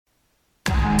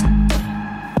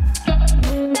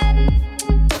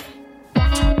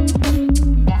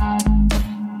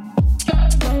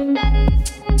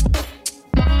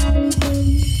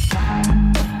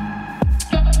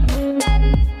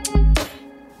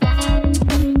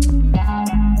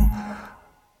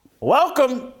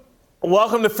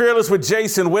Welcome to Fearless with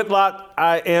Jason Whitlock.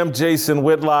 I am Jason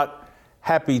Whitlock.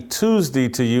 Happy Tuesday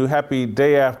to you. Happy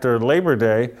day after Labor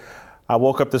Day. I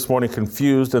woke up this morning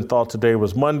confused and thought today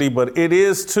was Monday, but it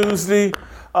is Tuesday.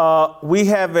 We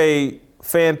have a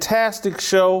fantastic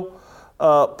show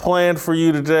planned for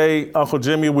you today. Uncle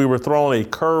Jimmy, we were throwing a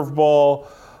curveball,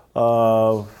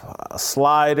 a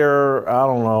slider, I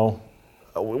don't know.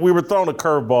 We were throwing a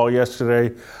curveball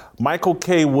yesterday. Michael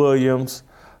K. Williams,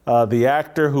 the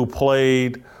actor who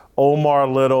played Omar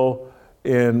Little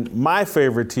in my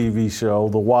favorite TV show,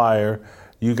 The Wire.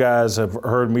 You guys have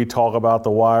heard me talk about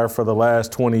The Wire for the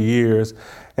last 20 years.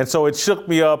 And so it shook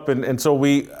me up. And so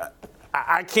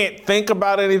I can't think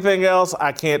about anything else.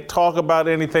 I can't talk about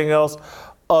anything else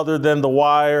other than The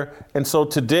Wire. And so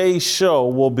today's show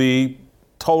will be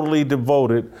totally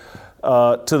devoted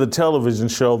to the television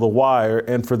show, The Wire.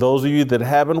 And for those of you that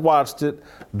haven't watched it,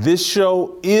 this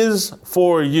show is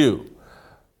for you.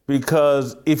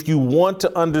 Because if you want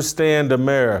to understand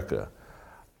America,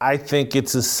 I think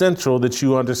it's essential that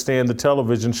you understand the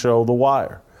television show, The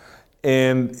Wire.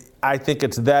 And I think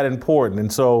it's that important.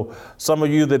 And so some of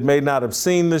you that may not have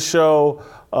seen the show,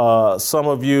 some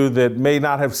of you that may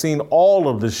not have seen all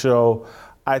of the show,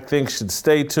 I think should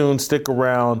stay tuned, stick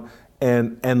around,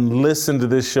 and listen to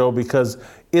this show because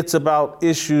it's about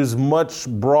issues much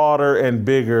broader and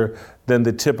bigger than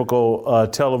the typical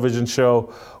television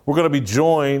show. We're going to be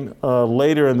joined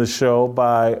later in the show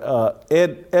by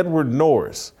Edward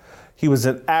Norris. He was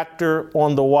an actor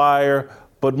on The Wire,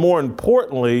 but more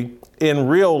importantly, in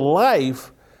real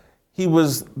life, he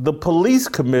was the police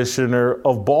commissioner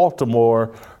of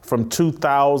Baltimore from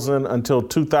 2000 until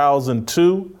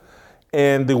 2002.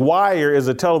 And The Wire is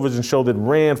a television show that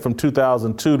ran from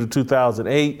 2002 to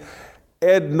 2008.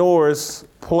 Ed Norris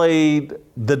played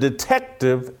the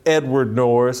detective, Edward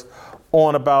Norris,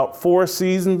 on about 4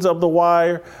 seasons of The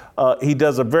Wire. He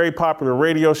does a very popular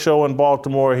radio show in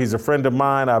Baltimore. He's a friend of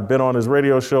mine. I've been on his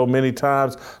radio show many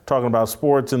times talking about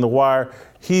sports in The Wire.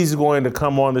 He's going to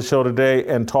come on the show today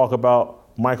and talk about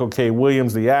Michael K.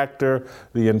 Williams, the actor,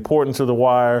 the importance of The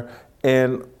Wire,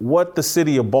 and what the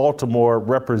city of Baltimore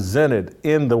represented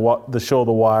in the show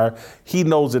The Wire. He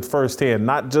knows it firsthand,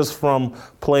 not just from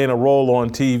playing a role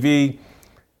on TV.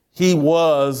 He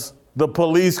was the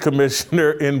police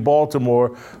commissioner in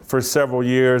Baltimore for several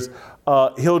years.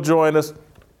 He'll join us.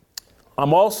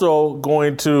 I'm also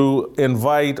going to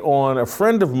invite on a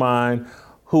friend of mine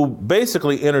who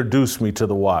basically introduced me to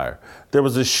The Wire. There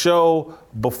was a show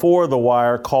before The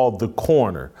Wire called The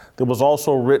Corner that was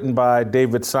also written by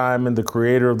David Simon, the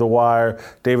creator of The Wire.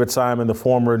 David Simon, the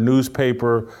former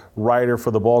newspaper writer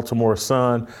for the Baltimore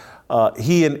Sun.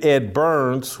 He and Ed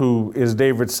Burns, who is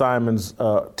David Simon's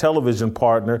television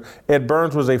partner, Ed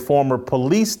Burns was a former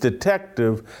police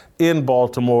detective in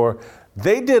Baltimore.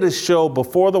 They did a show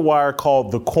before The Wire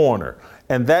called The Corner,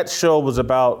 and that show was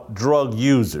about drug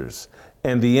users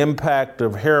and the impact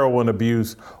of heroin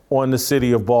abuse on the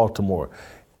city of Baltimore.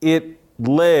 It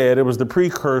was the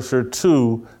precursor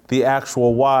to the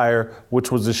actual Wire,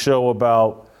 which was a show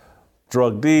about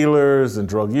drug dealers and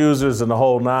drug users and the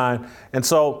whole nine. And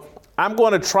so I'm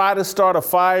going to try to start a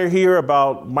fire here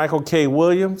about Michael K.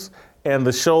 Williams and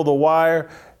the show The Wire,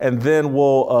 and then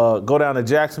we'll go down to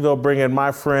Jacksonville, bring in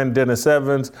my friend Dennis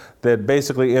Evans that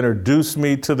basically introduced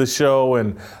me to the show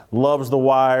and loves The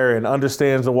Wire and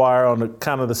understands The Wire on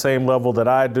kind of the same level that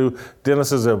I do.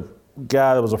 Dennis is a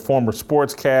guy that was a former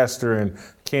sportscaster in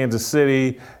Kansas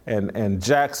City and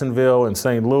Jacksonville and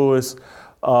St. Louis.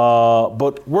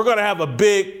 But we're going to have a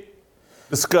big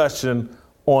discussion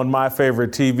on my favorite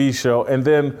TV show. And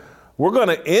then we're going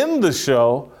to end the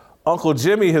show. Uncle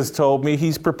Jimmy has told me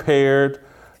he's prepared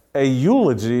a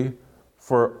eulogy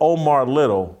for Omar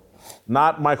Little,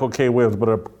 not Michael K. Williams,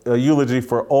 but a eulogy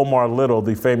for Omar Little,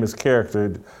 the famous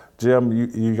character. Jim,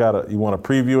 you want to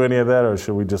preview any of that, or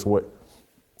should we just wait?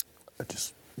 I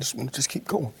just want to keep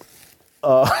going.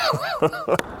 All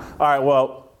right,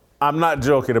 well, I'm not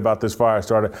joking about this fire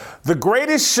starter. The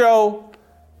greatest show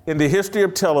in the history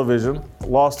of television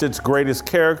lost its greatest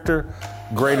character,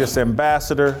 greatest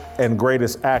ambassador, and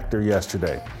greatest actor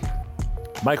yesterday.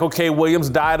 Michael K. Williams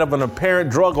died of an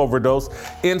apparent drug overdose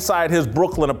inside his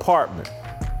Brooklyn apartment.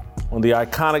 On the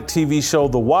iconic TV show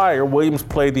The Wire, Williams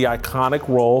played the iconic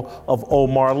role of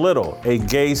Omar Little, a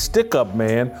gay stick-up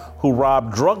man who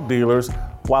robbed drug dealers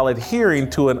while adhering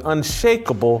to an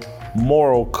unshakable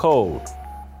moral code.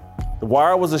 The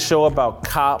Wire was a show about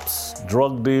cops,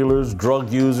 drug dealers,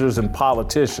 drug users, and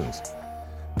politicians.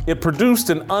 It produced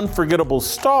an unforgettable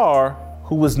star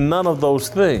who was none of those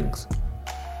things.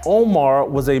 Omar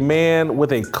was a man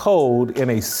with a code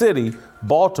in a city,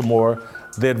 Baltimore,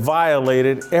 that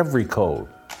violated every code.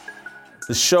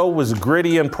 The show was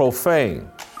gritty and profane.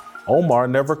 Omar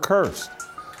never cursed.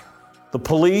 The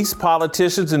police,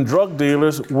 politicians, and drug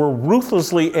dealers were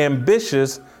ruthlessly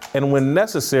ambitious and, when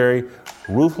necessary,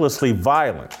 ruthlessly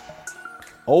violent.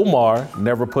 Omar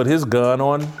never put his gun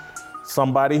on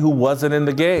somebody who wasn't in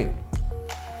the game.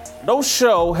 No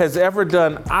show has ever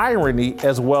done irony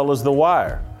as well as The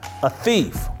Wire. A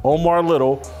thief, Omar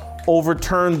Little,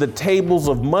 overturned the tables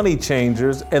of money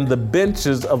changers and the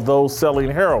benches of those selling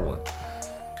heroin.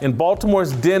 In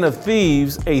Baltimore's Den of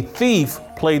Thieves, a thief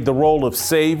played the role of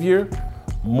savior,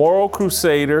 moral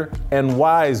crusader, and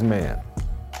wise man.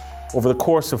 Over the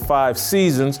course of 5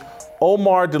 seasons,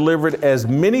 Omar delivered as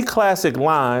many classic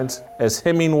lines as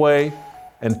Hemingway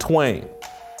and Twain.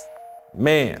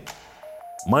 Man,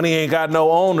 money ain't got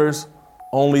no owners,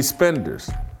 only spenders.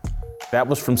 That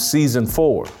was from season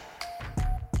 4.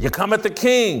 You come at the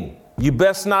king, you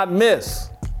best not miss.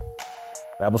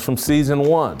 That was from season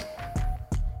 1.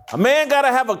 A man gotta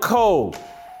have a code,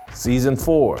 season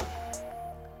 4.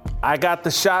 I got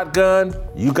the shotgun,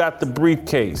 you got the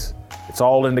briefcase. It's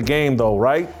all in the game though,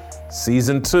 right?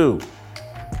 Season 2.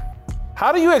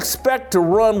 How do you expect to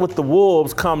run with the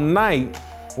wolves come night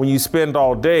when you spend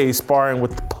all day sparring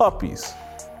with the puppies?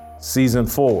 Season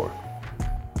 4.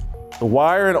 The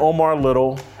Wire and Omar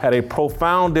Little had a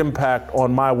profound impact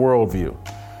on my worldview.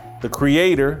 The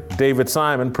creator, David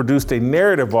Simon, produced a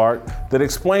narrative arc that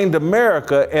explained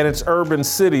America and its urban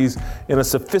cities in a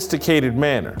sophisticated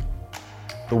manner.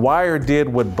 The Wire did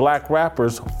what black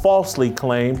rappers falsely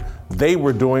claimed they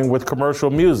were doing with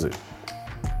commercial music.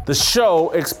 The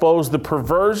show exposed the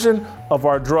perversion of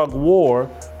our drug war,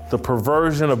 the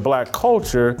perversion of black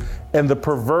culture, and the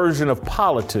perversion of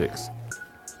politics.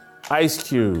 Ice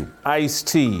Cube,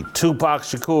 Ice-T, Tupac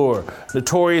Shakur,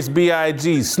 Notorious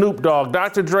B.I.G., Snoop Dogg,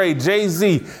 Dr. Dre,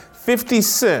 Jay-Z, 50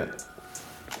 Cent,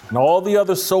 and all the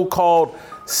other so-called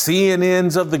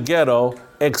CNNs of the ghetto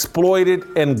exploited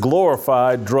and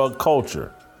glorified drug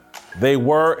culture. They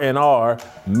were and are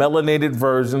melanated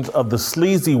versions of the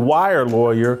sleazy Wire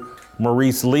lawyer,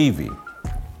 Maurice Levy.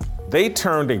 They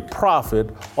turned a profit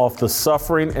off the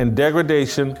suffering and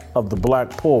degradation of the black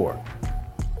poor.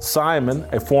 Simon,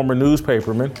 a former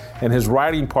newspaperman, and his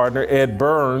writing partner, Ed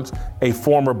Burns, a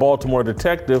former Baltimore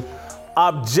detective,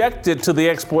 objected to the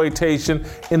exploitation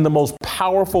in the most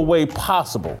powerful way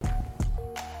possible.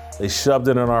 They shoved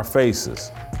it in our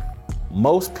faces.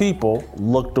 Most people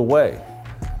looked away.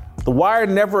 The Wire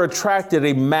never attracted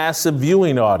a massive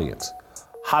viewing audience.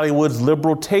 Hollywood's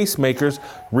liberal tastemakers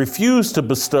refused to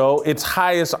bestow its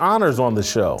highest honors on the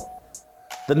show.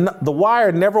 The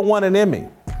Wire never won an Emmy.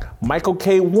 Michael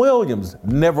K. Williams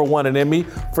never won an Emmy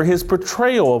for his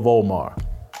portrayal of Omar.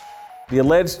 The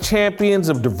alleged champions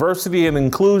of diversity and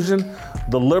inclusion,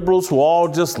 the liberals who all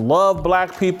just love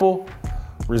black people,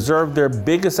 reserved their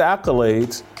biggest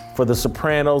accolades for The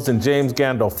Sopranos and James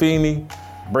Gandolfini,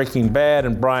 Breaking Bad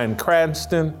and Bryan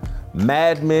Cranston,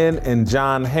 Mad Men and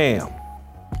John Hamm.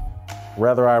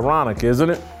 Rather ironic,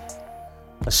 isn't it?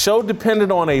 A show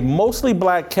dependent on a mostly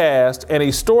black cast and a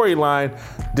storyline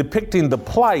depicting the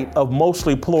plight of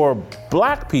mostly poor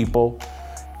black people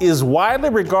is widely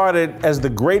regarded as the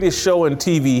greatest show in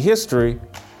TV history,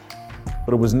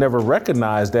 but it was never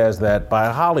recognized as that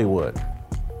by Hollywood.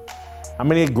 How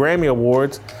many Grammy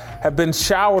Awards have been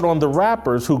showered on the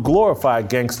rappers who glorify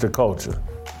gangster culture?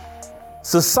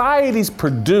 Societies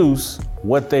produce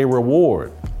what they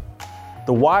reward.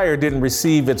 The Wire didn't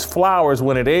receive its flowers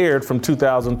when it aired from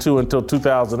 2002 until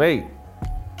 2008.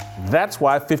 That's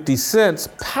why 50 Cent's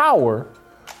Power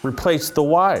replaced The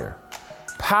Wire.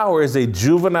 Power is a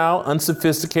juvenile,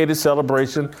 unsophisticated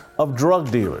celebration of drug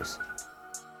dealers.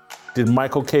 Did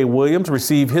Michael K. Williams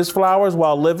receive his flowers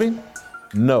while living?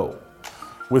 No.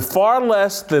 With far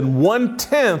less than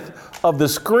 1/10 of the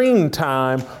screen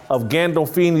time of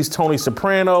Gandolfini's Tony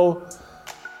Soprano,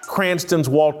 Cranston's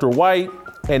Walter White,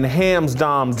 and Hamm's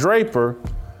Dom Draper,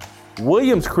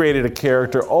 Williams created a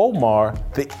character, Omar,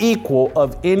 the equal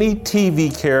of any TV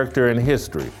character in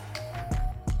history.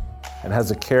 And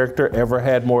has a character ever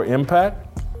had more impact?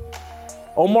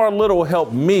 Omar Little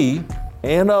helped me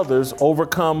and others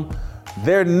overcome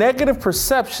their negative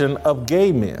perception of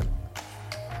gay men.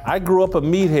 I grew up a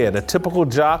meathead, a typical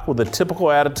jock with a typical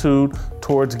attitude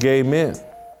towards gay men.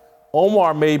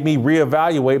 Omar made me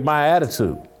reevaluate my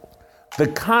attitude. The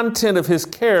content of his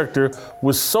character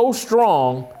was so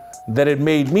strong that it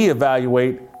made me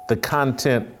evaluate the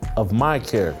content of my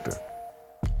character.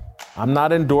 I'm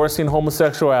not endorsing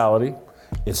homosexuality.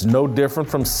 It's no different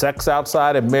from sex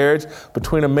outside of marriage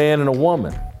between a man and a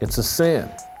woman. It's a sin.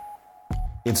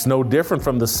 It's no different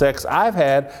from the sex I've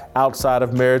had outside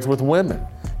of marriage with women.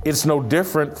 It's no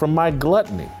different from my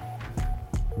gluttony.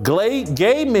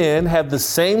 Gay men have the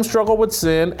same struggle with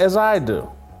sin as I do.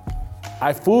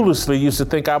 I foolishly used to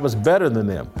think I was better than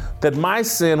them, that my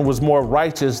sin was more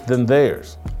righteous than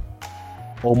theirs.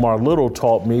 Omar Little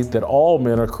taught me that all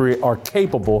men are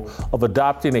capable of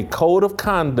adopting a code of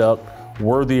conduct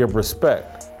worthy of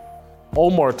respect.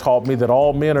 Omar taught me that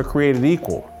all men are created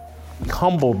equal. He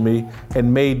humbled me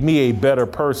and made me a better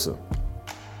person.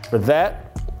 For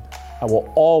that, I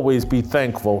will always be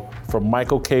thankful for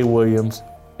Michael K. Williams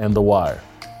and The Wire.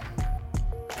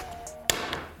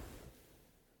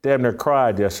 Damn near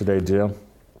cried yesterday, Jim.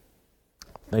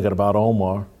 Thinking about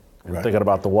Omar and thinking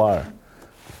about The Wire.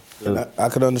 And I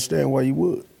could understand why you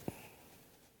would.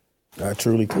 I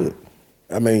truly could.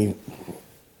 I mean,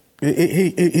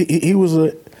 he was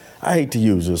a, I hate to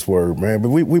use this word, man, but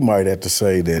we might have to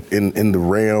say that in the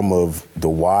realm of The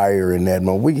Wire in that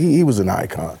moment, he was an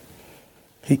icon.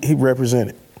 He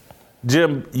represented.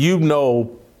 Jim, you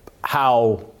know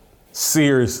how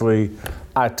seriously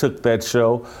I took that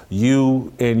show.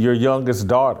 You and your youngest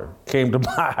daughter came to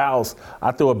my house.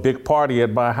 I threw a big party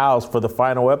at my house for the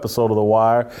final episode of The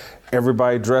Wire.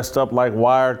 Everybody dressed up like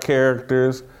Wire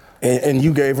characters. And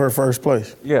you gave her first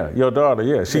place. Yeah, your daughter,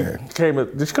 yeah. She came,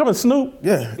 did she come in Snoop?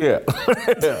 Yeah. Yeah.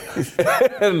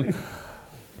 And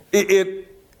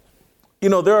you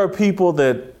know, there are people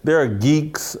there are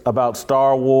geeks about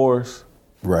Star Wars.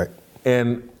 Right.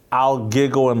 And I'll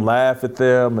giggle and laugh at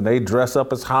them, and they dress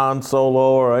up as Han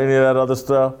Solo or any of that other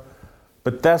stuff.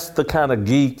 But that's the kind of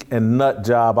geek and nut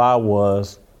job I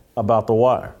was about The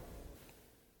Wire.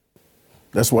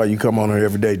 That's why you come on here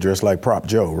every day dressed like Prop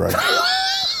Joe, right?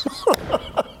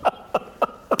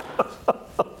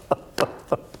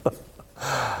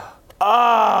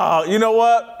 You know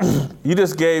what? You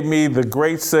just gave me the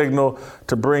great signal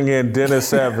to bring in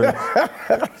Dennis Evans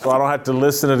so I don't have to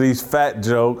listen to these fat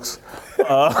jokes.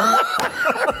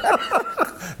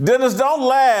 Dennis, don't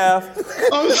laugh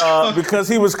because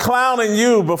he was clowning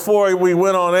you before we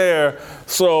went on air.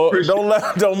 So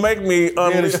don't make me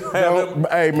unleash him.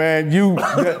 Hey man,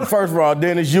 first of all,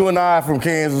 Dennis, you and I are from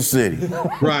Kansas City.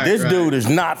 Right. This dude is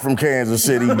not from Kansas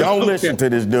City. Don't listen to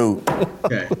this dude.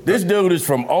 Okay. This dude is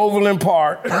from Overland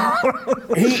Park.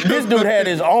 This dude had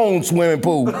his own swimming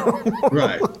pool.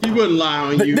 Right. He wouldn't lie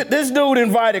on you. This dude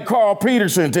invited Carl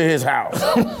Peterson to his house.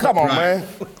 Come on, man.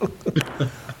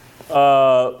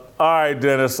 All right,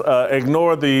 Dennis,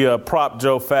 ignore the Prop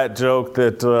Joe fat joke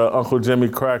that Uncle Jimmy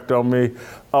cracked on me.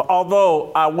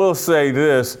 Although I will say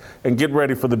this, and get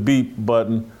ready for the beep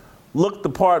button, look the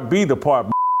part, be the part.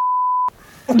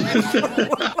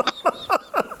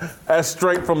 That's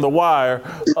straight from The Wire.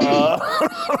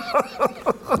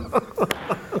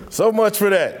 So much for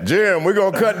that. Jim, we're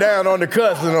going to cut down on the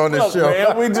cussing on this show. Man,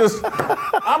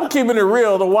 I'm keeping it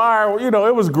real. The Wire, you know,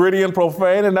 it was gritty and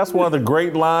profane, and that's one of the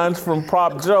great lines from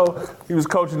Prop Joe. He was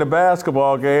coaching the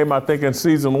basketball game, I think, in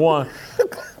season 1.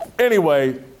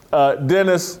 Anyway,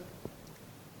 Dennis,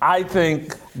 I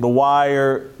think The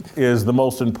Wire is the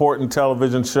most important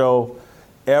television show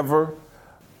ever.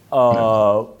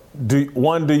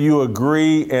 Do you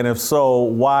agree? And if so,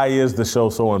 why is the show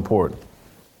so important?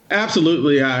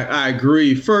 Absolutely, I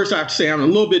agree. First, I have to say I'm a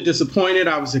little bit disappointed.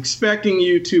 I was expecting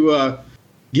you to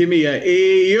give me a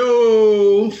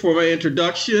Ayo for my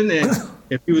introduction, and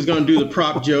if you was going to do the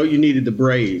Prop Joe, you needed the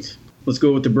braids. Let's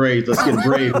go with the braids. Let's get a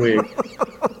braid wig.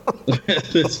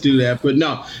 Let's do that. But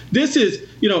no, this is,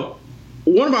 you know,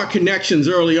 one of our connections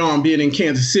early on being in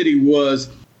Kansas City was,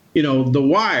 you know, The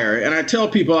Wire. And I tell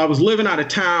people I was living out of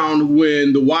town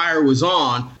when The Wire was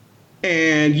on.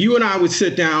 And you and I would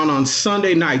sit down on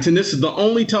Sunday nights, and this is the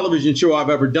only television show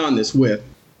I've ever done this with.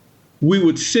 We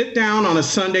would sit down on a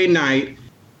Sunday night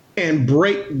and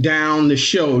break down the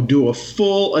show, do a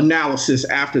full analysis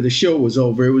after the show was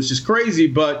over. It was just crazy,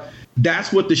 but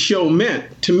that's what the show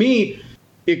meant. To me,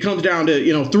 it comes down to,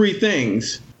 you know, 3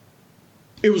 things.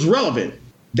 It was relevant.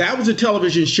 That was a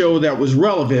television show that was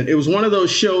relevant. It was one of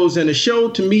those shows, and a show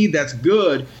to me that's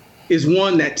good is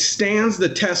one that stands the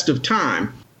test of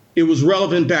time. It was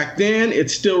relevant back then.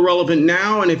 It's still relevant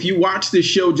now. And if you watch this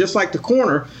show, just like The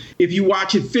Corner, if you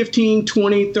watch it 15,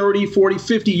 20, 30, 40,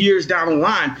 50 years down the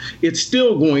line, it's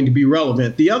still going to be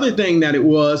relevant. The other thing that it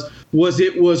was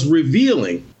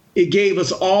revealing. It gave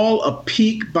us all a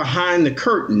peek behind the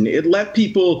curtain. It let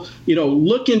people, you know,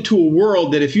 look into a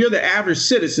world that if you're the average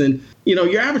citizen, you know,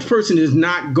 your average person is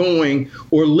not going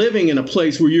or living in a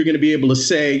place where you're going to be able to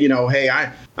say, you know, hey,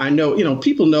 I know, you know,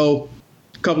 people know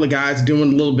couple of guys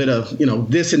doing a little bit of,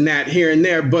 this and that here and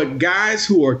there. But guys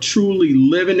who are truly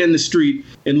living in the street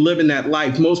and living that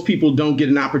life, most people don't get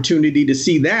an opportunity to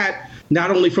see that,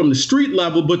 not only from the street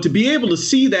level, but to be able to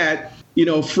see that,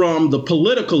 from the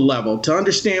political level, to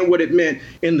understand what it meant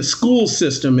in the school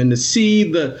system and to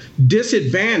see the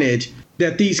disadvantage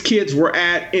that these kids were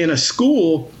at in a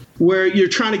school where you're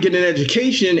trying to get an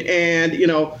education and,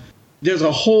 there's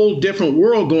a whole different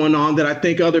world going on that I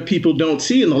think other people don't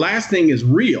see. And the last thing is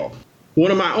real. One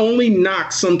of my only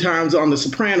knocks sometimes on The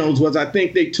Sopranos was I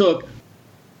think they took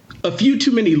a few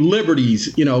too many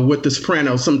liberties, with The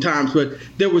Sopranos sometimes. But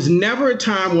there was never a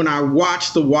time when I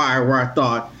watched The Wire where I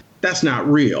thought, that's not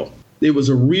real. It was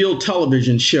a real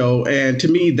television show. And to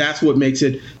me, that's what makes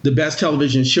it the best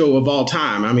television show of all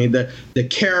time. I mean, the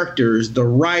characters, the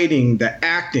writing, the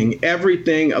acting,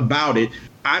 everything about it,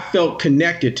 I felt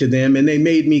connected to them, and they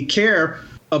made me care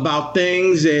about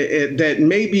things that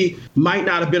maybe might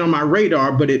not have been on my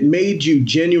radar, but it made you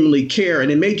genuinely care,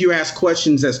 and it made you ask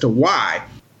questions as to why.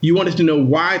 You wanted to know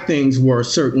why things were a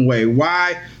certain way,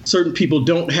 why certain people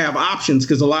don't have options,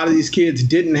 because a lot of these kids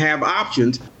didn't have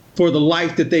options for the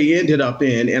life that they ended up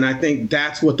in. And I think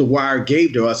that's what The Wire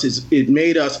gave to us, is it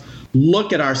made us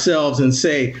look at ourselves and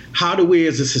say, how do we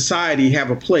as a society have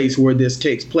a place where this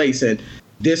takes place? And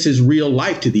this is real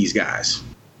life to these guys.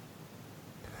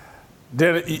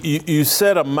 Dan, you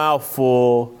said a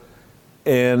mouthful,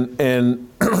 and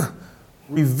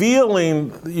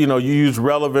revealing, you use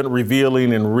relevant,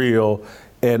 revealing, and real,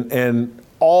 and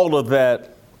all of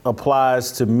that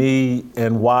applies to me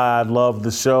and why I love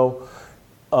the show.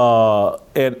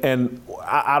 And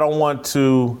I don't want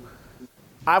to.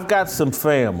 I've got some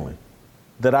family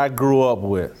that I grew up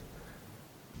with,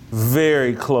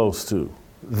 very close to,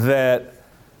 that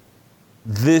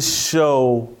this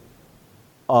show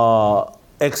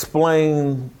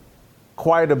explained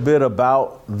quite a bit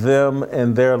about them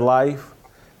and their life.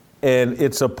 And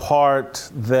it's a part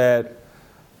that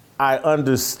I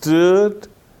understood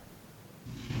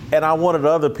and I wanted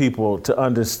other people to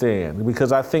understand,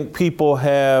 because I think people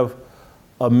have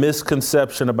a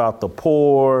misconception about the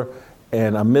poor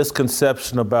and a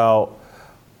misconception about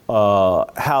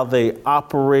how they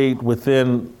operate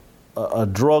within a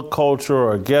drug culture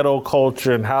or a ghetto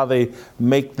culture and how they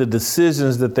make the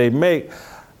decisions that they make.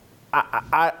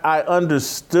 I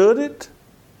understood it,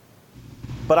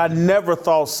 but I never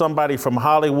thought somebody from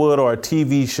Hollywood or a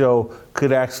TV show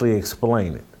could actually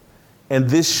explain it. And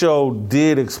this show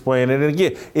did explain it. And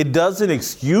again, it doesn't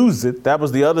excuse it. That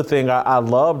was the other thing I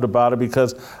loved about it,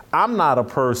 because I'm not a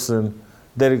person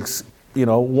that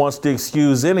wants to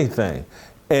excuse anything.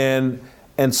 And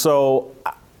so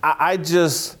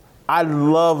I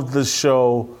loved the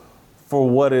show for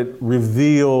what it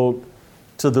revealed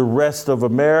to the rest of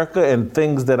America, and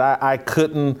things that I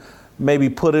couldn't maybe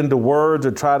put into words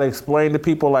or try to explain to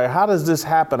people, like, how does this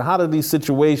happen? How do these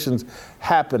situations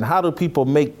happen? How do people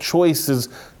make choices,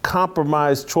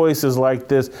 compromise choices like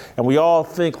this? And we all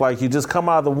think like you just come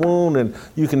out of the womb and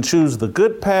you can choose the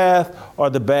good path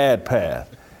or the bad path.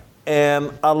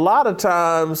 And a lot of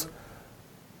times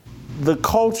the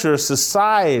culture,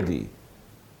 society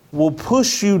will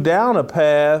push you down a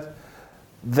path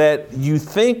that you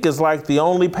think is like the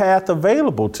only path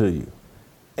available to you.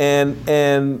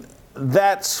 And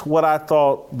that's what I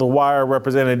thought The Wire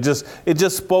represented. It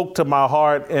just spoke to my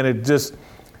heart, and it just,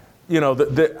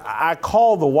 I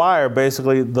call The Wire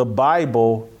basically the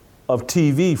Bible of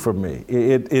TV for me.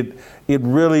 It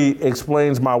really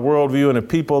explains my worldview, and the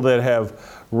people that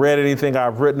have read anything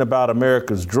I've written about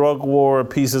America's drug war,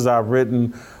 pieces I've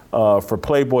written for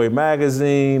Playboy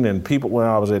magazine, and people when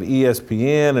I was at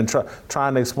ESPN and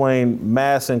trying to explain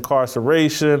mass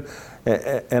incarceration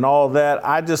and all that.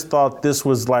 I just thought this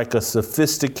was like a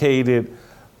sophisticated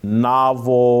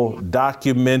novel,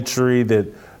 documentary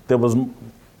that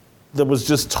was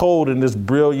just told in this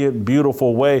brilliant,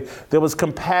 beautiful way that was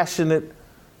compassionate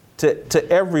to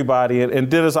everybody. And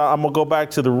Dennis, I'm gonna go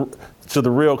back to the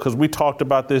real, because we talked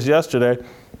about this yesterday.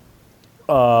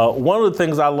 One of the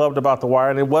things I loved about The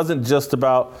Wire, and it wasn't just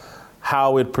about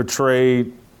how it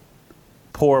portrayed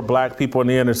poor black people in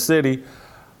the inner city,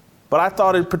 but I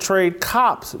thought it portrayed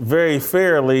cops very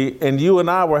fairly. And you and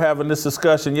I were having this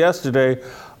discussion yesterday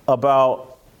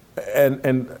about, and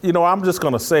I'm just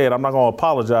going to say it. I'm not going to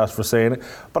apologize for saying it,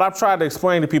 but I've tried to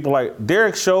explain to people, like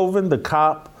Derek Chauvin, the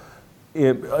cop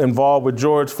involved with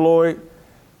George Floyd,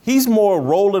 he's more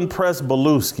Roland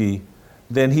Presbalewski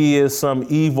than he is some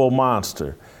evil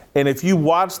monster. And if you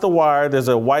watch The Wire, there's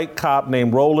a white cop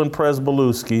named Roland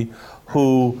Presbalewski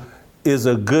who is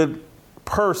a good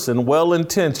person,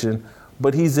 well-intentioned,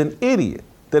 but he's an idiot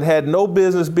that had no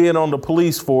business being on the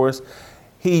police force.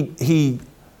 he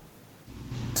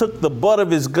took the butt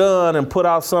of his gun and put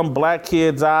out some black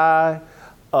kid's eye.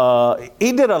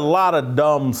 He did a lot of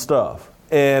dumb stuff,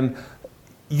 and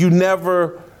you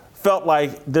never felt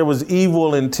like there was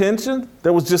evil intention.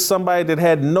 There was just somebody that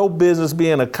had no business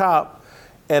being a cop,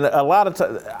 and a lot of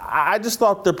times I just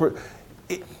thought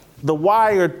the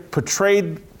Wire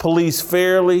portrayed police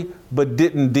fairly, but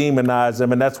didn't demonize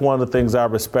them, and that's one of the things I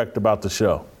respect about the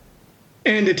show.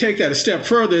 And to take that a step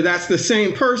further, that's the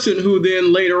same person who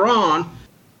then later on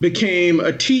became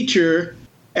a teacher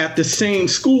at the same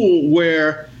school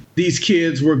where these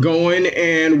kids were going,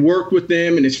 and worked with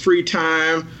them in his free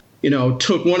time,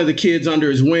 took one of the kids under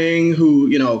his wing who,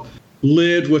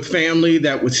 lived with family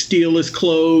that would steal his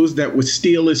clothes, that would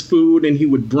steal his food, and he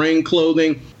would bring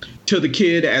clothing to the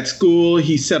kid at school.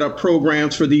 He set up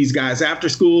programs for these guys after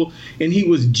school, and he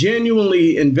was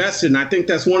genuinely invested. And I think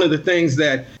that's one of the things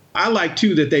that I like,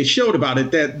 too, that they showed about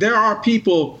it, that there are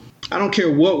people, I don't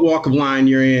care what walk of line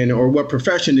you're in or what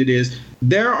profession it is,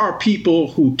 there are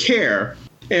people who care.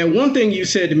 And one thing you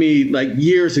said to me like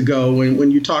years ago when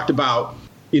you talked about,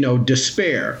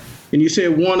 despair, and you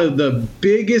said one of the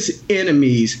biggest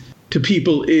enemies to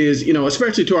people is,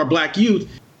 especially to our black youth,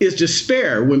 is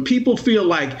despair. When people feel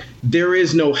like there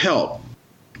is no help,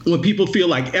 when people feel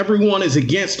like everyone is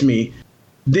against me,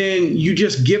 then you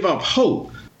just give up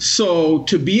hope. So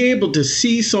to be able to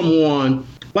see someone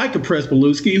like a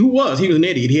Prespaluski, he was an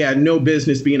idiot. He had no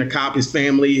business being a cop. His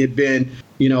family had been,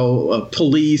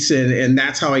 police, and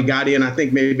that's how he got in. I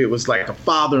think maybe it was like a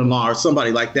father-in-law or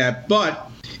somebody like that. But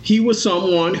he was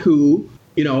someone who,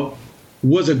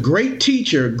 was a great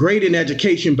teacher, great in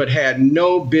education, but had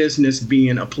no business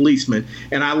being a policeman.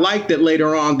 And I like that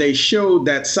later on they showed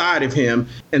that side of him,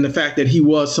 and the fact that he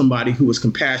was somebody who was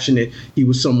compassionate. He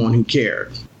was someone who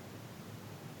cared.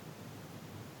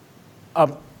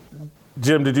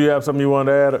 Jim, did you have something you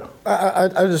wanted to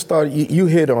add? I just thought you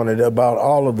hit on it about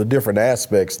all of the different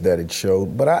aspects that it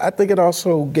showed, but I think it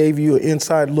also gave you an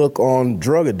inside look on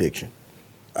drug addiction.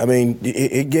 I mean,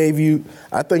 it gave you,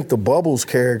 I think the Bubbles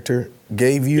character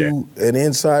gave you an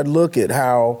inside look at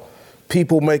how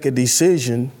people make a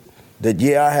decision that,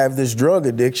 I have this drug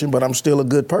addiction, but I'm still a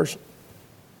good person.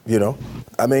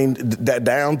 I mean, that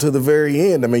down to the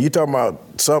very end. I mean, you're talking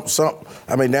about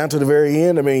down to the very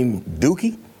end. I mean,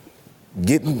 Dookie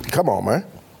come on, man.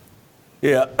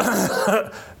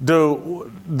 Yeah. Dude,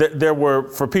 there were,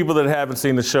 for people that haven't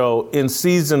seen the show, in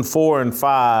season 4 and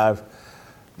 5,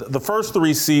 the first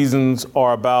 3 seasons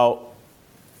are about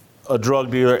a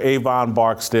drug dealer, Avon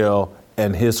Barksdale,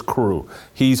 and his crew.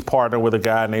 He's partnered with a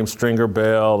guy named Stringer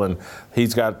Bell, and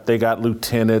they got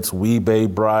lieutenants,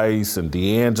 Weebay Bryce and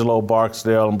D'Angelo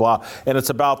Barksdale and blah. And it's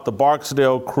about the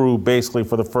Barksdale crew basically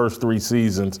for the first 3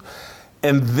 seasons.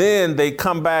 And then they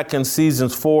come back in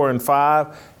seasons 4 and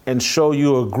 5 and show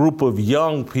you a group of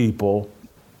young people,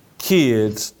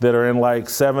 kids that are in like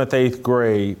 7th, 8th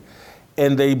grade,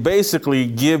 and they basically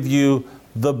give you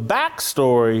the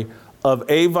backstory of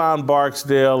Avon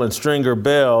Barksdale and Stringer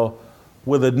Bell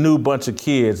with a new bunch of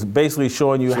kids, basically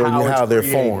showing you how they're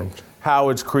formed, how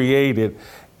it's created,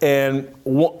 and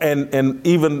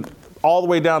even all the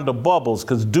way down to Bubbles,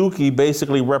 because Dookie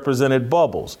basically represented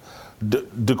Bubbles.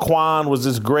 Daquan was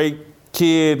this great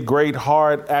kid, great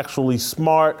heart, actually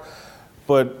smart,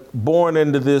 but born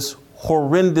into this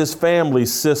horrendous family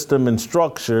system and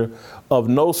structure of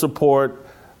no support,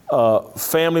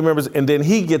 family members, and then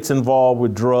he gets involved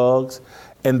with drugs,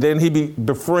 and then he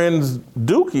befriends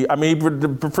Dookie. I mean, he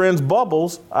befriends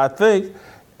Bubbles, I think,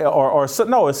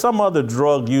 it's some other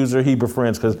drug user he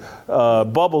befriends, because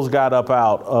Bubbles got up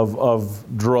out of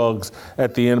drugs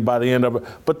at the end, by the end of it.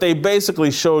 But they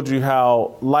basically showed you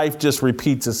how life just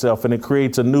repeats itself, and it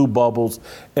creates a new Bubbles,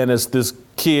 and it's this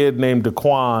kid named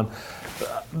Daquan.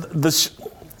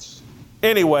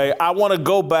 Anyway, I want to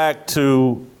go back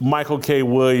to Michael K.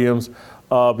 Williams,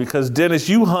 because Dennis,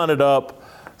 you hunted up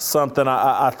something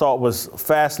I thought was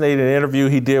fascinating, an interview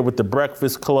he did with the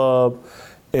Breakfast Club,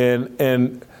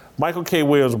 and Michael K.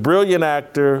 Williams, brilliant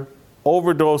actor,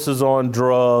 overdoses on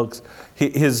drugs.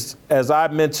 As I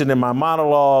mentioned in my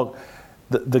monologue,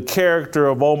 the character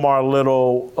of Omar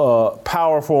Little,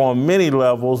 powerful on many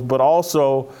levels, but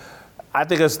also I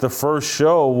think it's the first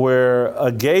show where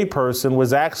a gay person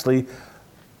was actually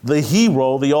the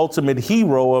hero, the ultimate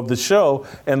hero of the show,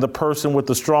 and the person with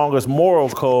the strongest moral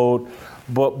code.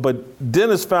 But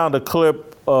Dennis found a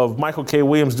clip of Michael K.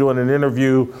 Williams doing an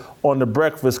interview on the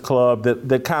Breakfast Club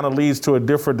that kind of leads to a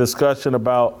different discussion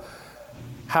about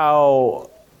how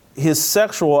his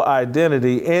sexual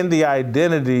identity and the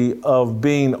identity of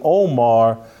being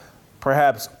Omar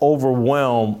perhaps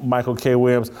overwhelm Michael K.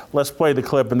 Williams? Let's play the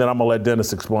clip, and then I'm going to let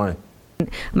Dennis explain.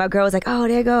 My girl was like, oh,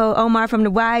 there go Omar from The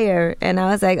Wire. And I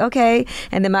was like, okay.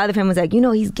 And then my other friend was like,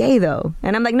 he's gay, though.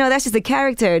 And I'm like, no, that's just a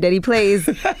character that he plays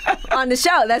on the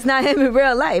show. That's not him in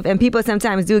real life. And people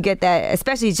sometimes do get that,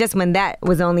 especially just when that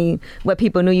was only what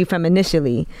people knew you from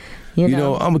initially. You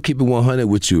know, I'm gonna keep it 100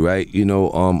 with you, right?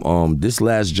 This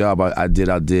last job I did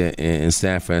out there in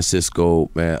San Francisco,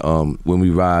 man, when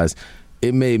we rise,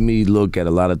 it made me look at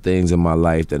a lot of things in my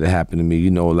life that had happened to me.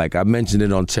 Like I mentioned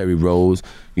it on Terry Rose.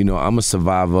 I'm a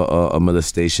survivor of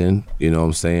molestation. You know what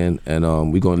I'm saying?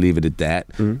 And we're gonna leave it at that.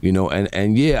 Mm-hmm.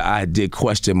 And yeah, I did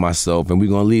question myself, and we're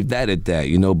gonna leave that at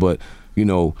that. But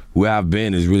where I've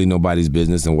been is really nobody's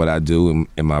business, and what I do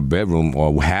in my bedroom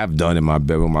or have done in my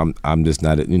bedroom, I'm just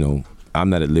not I'm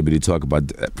not at liberty to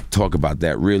talk about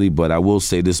that really. But I will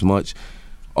say this much.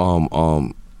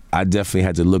 I definitely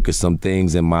had to look at some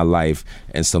things in my life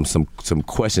and some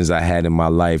questions I had in my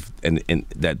life and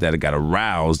that got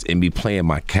aroused in me playing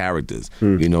my characters.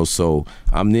 So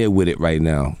I'm there with it right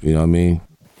now. You know what I mean?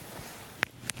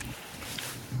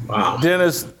 Wow.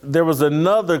 Dennis, there was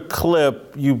another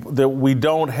clip that we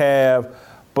don't have,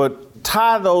 but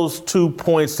tie those 2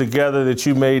 points together that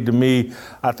you made to me,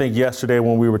 I think, yesterday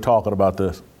when we were talking about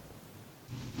this.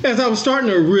 As I was starting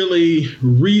to really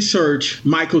research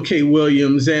Michael K.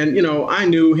 Williams, and, I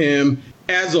knew him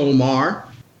as Omar.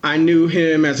 I knew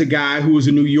him as a guy who was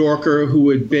a New Yorker who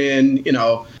had been,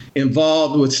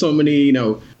 involved with so many,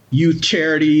 youth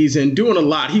charities and doing a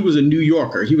lot. He was a New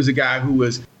Yorker. He was a guy who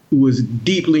was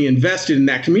deeply invested in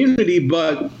that community.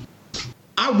 But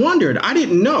I wondered, I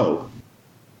didn't know.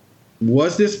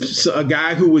 Was this a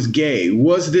guy who was gay?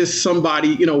 Was this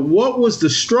somebody, what was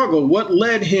the struggle? What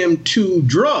led him to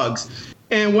drugs?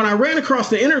 And when I ran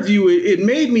across the interview, it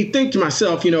made me think to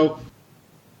myself,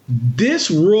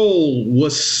 this role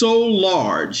was so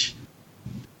large.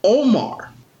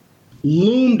 Omar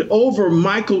loomed over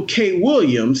Michael K.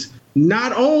 Williams,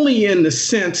 not only in the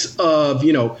sense of,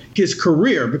 his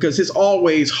career, because it's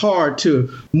always hard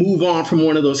to move on from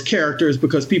one of those characters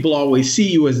because people always see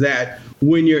you as that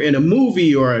when you're in a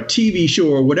movie or a TV show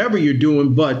or whatever you're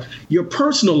doing, but your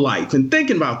personal life and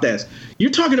thinking about this, you're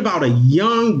talking about a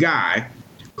young guy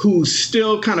who's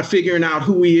still kind of figuring out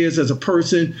who he is as a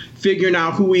person, figuring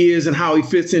out who he is and how he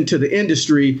fits into the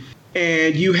industry.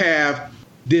 And you have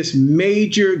this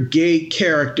major gay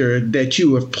character that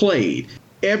you have played.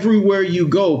 Everywhere you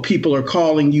go, people are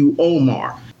calling you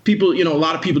Omar. People, a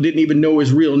lot of people didn't even know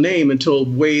his real name until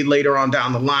way later on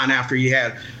down the line after he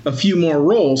had a few more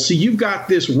roles. So you've got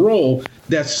this role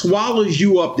that swallows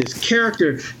you up, this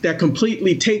character that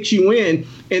completely takes you in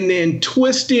and then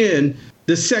twist in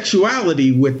the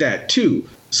sexuality with that too.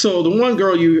 So the one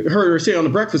girl you heard her say on the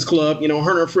Breakfast Club, her and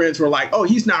her friends were like, oh,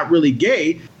 he's not really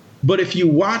gay. But if you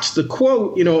watch the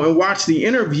quote, and watch the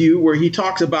interview where he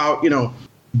talks about,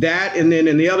 that, and then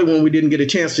in the other one we didn't get a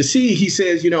chance to see, he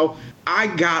says, I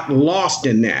got lost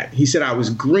in that. He said, I was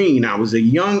green. I was a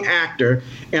young actor,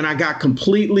 and I got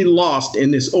completely lost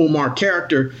in this Omar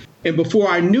character. And before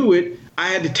I knew it, I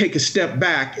had to take a step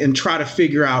back and try to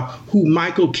figure out who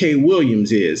Michael K.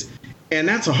 Williams is. And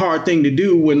that's a hard thing to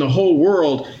do when the whole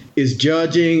world is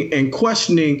judging and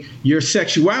questioning your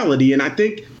sexuality. And I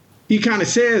think he kind of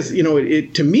says,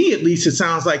 to me, at least, it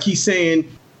sounds like he's saying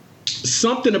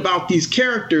something about these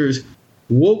characters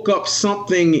woke up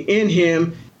something in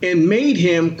him and made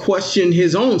him question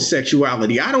his own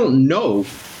sexuality. I don't know.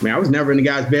 I was never in the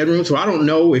guy's bedroom, so I don't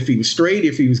know if he was straight,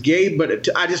 if he was gay, but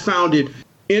I just found it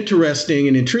interesting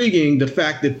and intriguing, the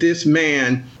fact that this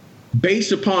man,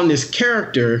 based upon this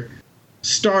character,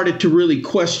 started to really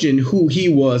question who he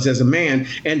was as a man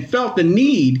and felt the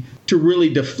need to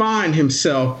really define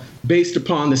himself based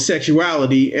upon the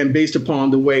sexuality and based upon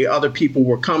the way other people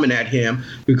were coming at him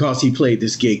because he played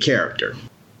this gay character.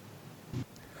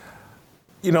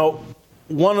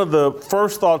 One of the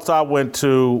first thoughts I went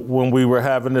to when we were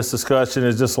having this discussion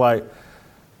is just like,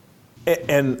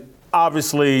 and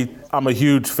obviously I'm a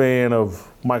huge fan of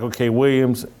Michael K.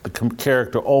 Williams, the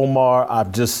character Omar.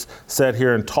 I've just sat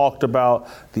here and talked about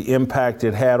the impact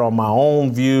it had on my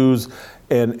own views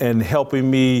and helping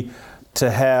me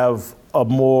to have a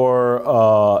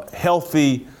more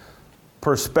healthy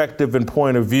perspective and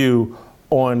point of view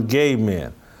on gay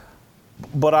men.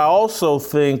 But I also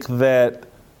think that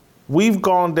we've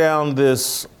gone down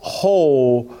this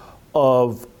hole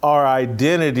of our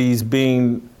identities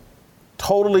being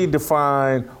totally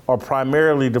defined or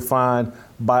primarily defined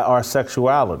by our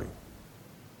sexuality.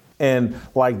 And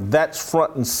that's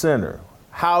front and center.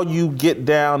 How you get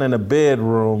down in a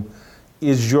bedroom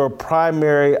is your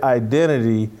primary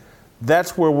identity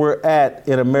that's where we're at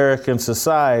in American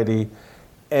society,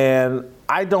 and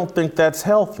I don't think that's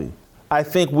healthy. I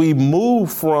think we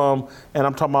move from, and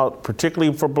I'm talking about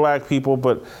particularly for black people,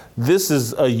 but this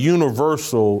is a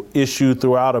universal issue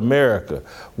throughout America.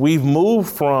 We've moved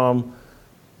from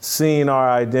seeing our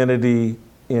identity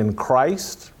in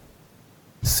Christ,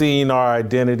 seeing our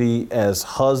identity as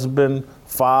husband,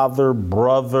 father,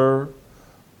 brother,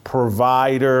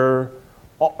 provider,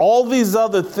 all these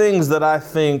other things that I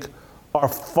think are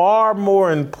far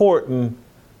more important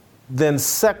than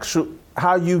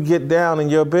how you get down in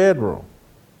your bedroom.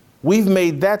 We've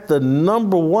made that the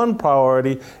number one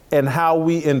priority, and how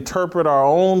we interpret our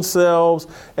own selves,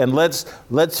 and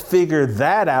let's figure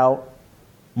that out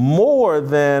more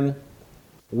than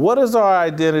what is our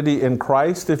identity in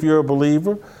Christ if you're a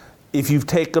believer, if you've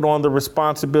taken on the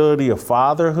responsibility of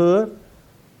fatherhood,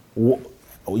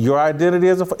 your identity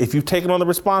as if you've taken on the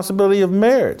responsibility of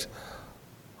marriage,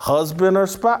 husband or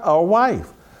spouse or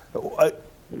wife.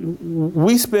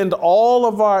 We spend all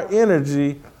of our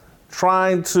energy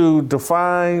trying to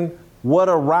define what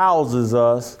arouses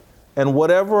us, and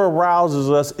whatever arouses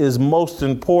us is most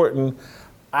important.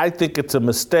 I think it's a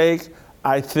mistake.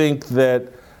 I think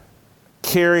that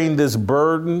carrying this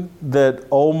burden that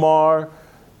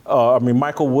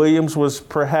Michael Williams was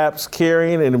perhaps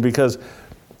carrying, and because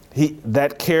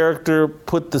that character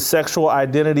put the sexual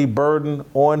identity burden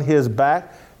on his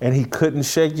back and he couldn't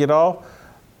shake it off.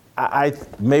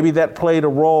 Maybe that played a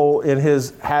role in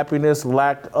his happiness,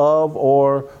 lack of,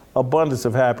 or abundance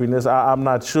of happiness. I'm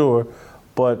not sure,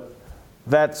 but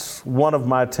that's one of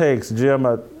my takes, Jim.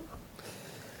 The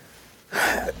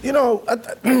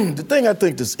thing I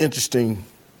think that's interesting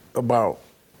about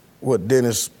what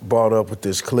Dennis brought up with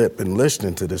this clip and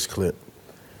listening to this clip,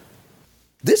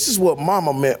 this is what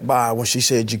Mama meant by when she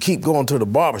said, you keep going to the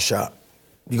barbershop,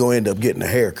 you're going to end up getting a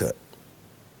haircut.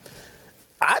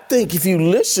 I think if you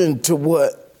listen to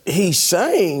what he's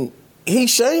saying,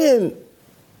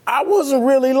 I wasn't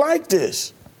really like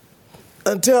this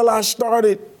until I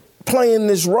started playing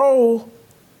this role,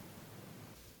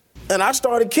 and I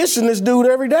started kissing this dude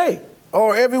every day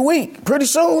or every week. Pretty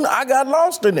soon, I got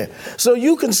lost in it. So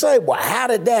you can say, well, how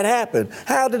did that happen?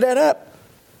 How did that happen?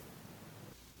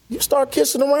 You start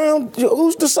kissing around,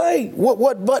 who's to say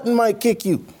what button might kick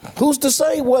you? Who's to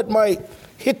say what might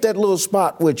hit that little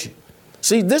spot with you?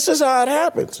 See, this is how it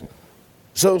happens.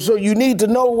 So you need to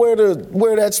know where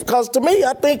that's, because to me,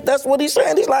 I think that's what he's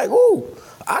saying. He's like, ooh,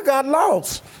 I got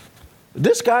lost.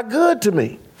 This got good to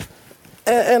me.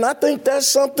 And I think that's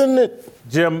something that...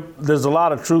 Jim, there's a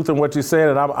lot of truth in what you're saying,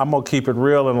 and I'm going to keep it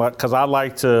real, and because I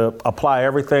like to apply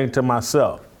everything to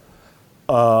myself.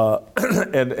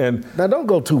 And now, don't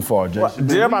go too far, Jason.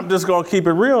 Jim, I'm just going to keep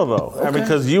it real, though. Okay. I mean,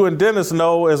 because you and Dennis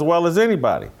know as well as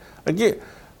anybody. Again,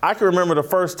 I can remember the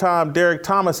first time Derek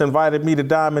Thomas invited me to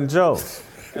Diamond Joe's.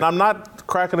 And I'm not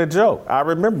cracking a joke. I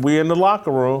remember we in the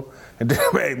locker room, and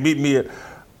hey, meet me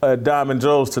at Diamond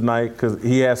Joe's tonight because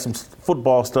he had some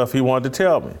football stuff he wanted to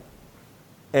tell me.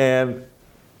 And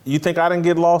you think I didn't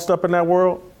get lost up in that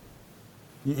world?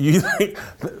 You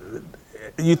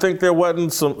think there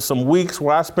wasn't some weeks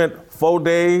where I spent 4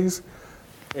 days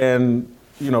and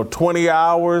 20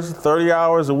 hours, 30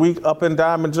 hours a week up in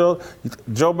Diamond Joe's?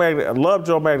 Joe Magny, I love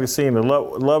Joe Magny Sr.,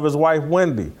 love his wife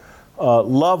Wendy,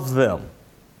 love them.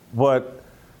 But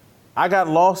I got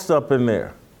lost up in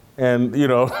there. And,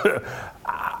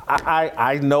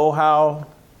 I know how,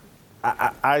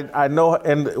 I know,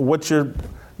 and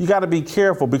you got to be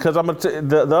careful, because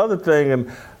the other thing,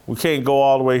 and we can't go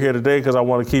all the way here today because I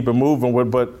want to keep it moving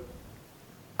but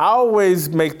I always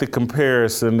make the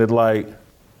comparison that, like,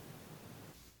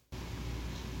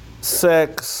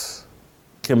 sex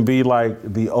can be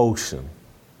like the ocean.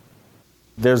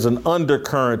 There's an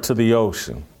undercurrent to the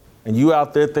ocean. And you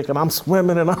out there thinking, I'm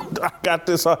swimming and I got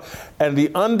this. And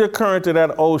the undercurrent of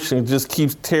that ocean just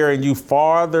keeps tearing you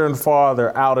farther and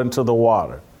farther out into the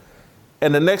water.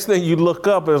 And the next thing you look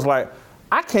up is like,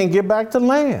 I can't get back to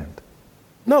land.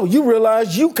 No, you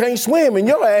realize you can't swim and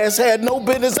your ass had no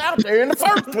business out there in the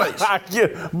first place. I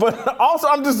get it. But also,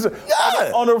 I'm just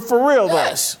on it for real,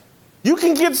 yes. Though. You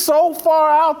can get so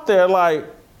far out there, like,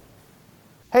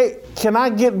 hey, can I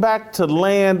get back to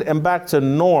land and back to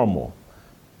normal?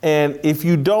 And if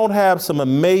you don't have some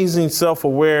amazing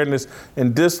self-awareness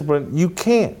and discipline, you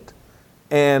can't.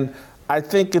 And I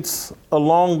think it's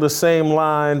along the same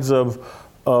lines of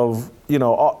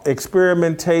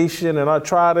experimentation, and I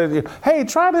try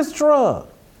this drug.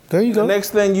 There you go. The next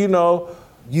thing you know,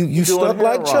 you stuck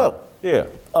like Chuck. Yeah.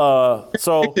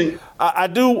 So I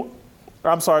do.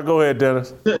 I'm sorry. Go ahead,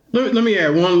 Dennis. Let me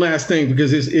add one last thing,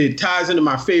 because it ties into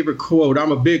my favorite quote.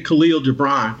 I'm a big Khalil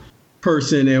Gibran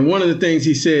person. And one of the things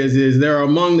he says is there are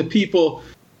among the people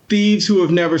thieves who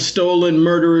have never stolen,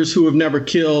 murderers who have never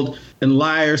killed, and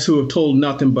liars who have told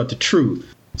nothing but the truth.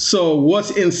 So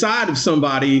what's inside of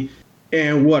somebody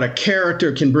and what a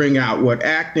character can bring out, what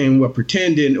acting, what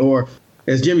pretending, or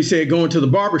as Jimmy said, going to the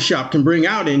barbershop can bring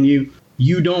out in you,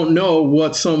 you don't know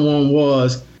what someone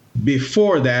was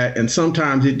before that. And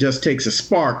sometimes it just takes a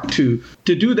spark to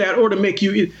do that, or to make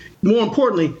you, more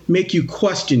importantly, make you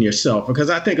question yourself. Because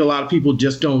I think a lot of people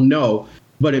just don't know,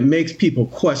 but it makes people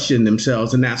question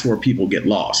themselves, and that's where people get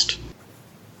lost.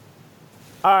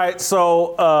 All right,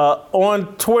 so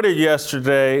on Twitter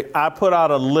yesterday, I put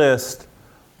out a list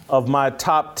of my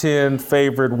top 10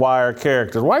 favorite Wire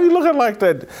characters. Why are you looking like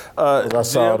that, I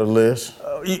saw the list.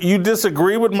 You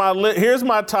disagree with my list? Here's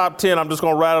my top 10. I'm just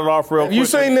going to rattle it off real quick. You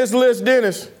seen this list,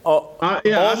 Dennis?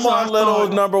 Yeah, Omar Little is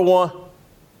number one.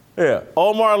 Yeah,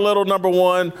 Omar Little, number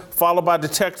one, followed by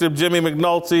Detective Jimmy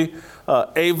McNulty,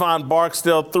 Avon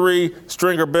Barksdale, 3,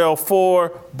 Stringer Bell, 4,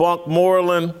 Bunk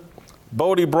Moreland,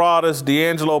 Bodie Broadus,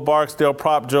 D'Angelo Barksdale,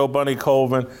 Prop Joe, Bunny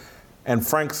Colvin, and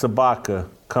Frank Sabaka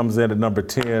comes in at number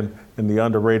 10 in the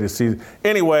underrated season.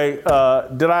 Anyway,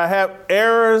 did I have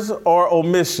errors or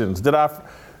omissions? Did I?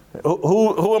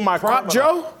 Who am I? Prop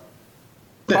Joe?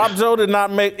 Prop Joe did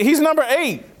not make. He's number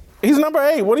 8. He's number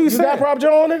 8. What do you say? You got Prop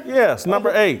Joe on there? Yes,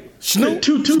 number 8. Snoop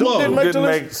too low. Didn't make the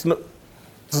list?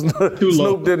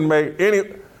 Snoop didn't make any.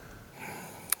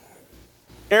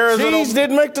 Cheese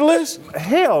didn't make the list?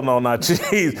 Hell no, not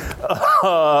Cheese.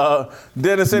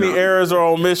 Dennis, any errors or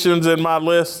omissions in my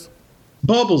list?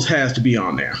 Bubbles has to be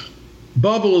on there.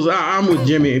 Bubbles, I'm with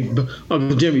Jimmy.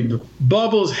 Uncle Jimmy,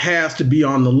 Bubbles has to be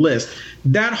on the list.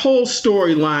 That whole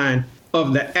storyline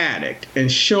of the addict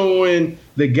and showing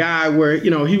the guy where,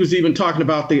 he was even talking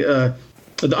about the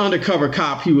undercover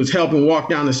cop he was helping walk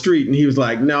down the street, and he was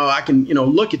like, no, I can,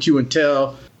 look at you and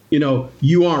tell,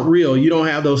 you aren't real. You don't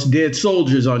have those dead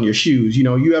soldiers on your shoes.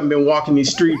 You haven't been walking these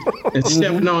streets and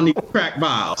stepping on these crack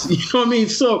vials. You know what I mean?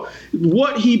 So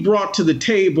what he brought to the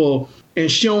table and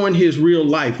showing his real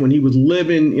life when he was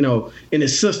living, in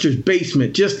his sister's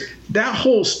basement, just that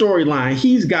whole storyline,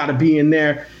 he's got to be in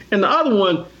there. And the other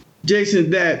one, Jason,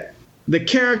 that the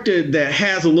character that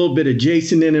has a little bit of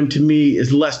Jason in him to me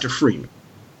is Lester Freeman.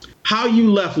 How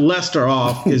you left Lester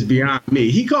off is beyond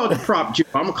me. He called you Prop Joe.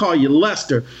 I'm going to call you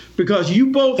Lester because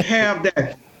you both have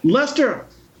that. Lester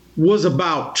was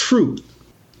about truth.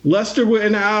 Lester,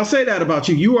 and I'll say that about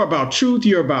you. You are about truth.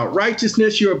 You're about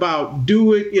righteousness. You're about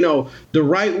do it, the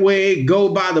right way, go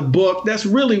by the book. That's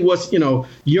really what's,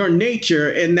 your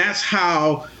nature. And that's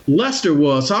how Lester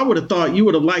was. So I would have thought you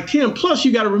would have liked him. Plus,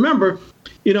 you got to remember,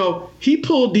 he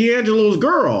pulled D'Angelo's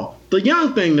girl, the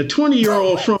young thing, the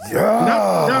 20-year-old from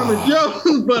not Diamond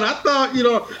Jones, but I thought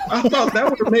that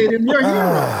would have made him your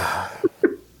hero.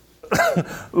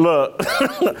 Look,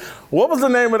 what was the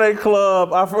name of that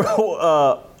club?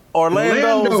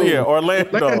 Orlando's. Yeah,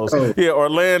 Orlando's. Yeah,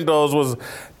 Orlando's was.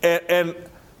 And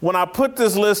when I put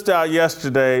this list out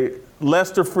yesterday,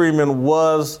 Lester Freeman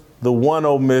was the one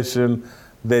omission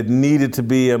that needed to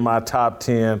be in my top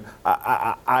 10.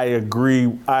 I agree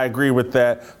with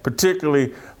that,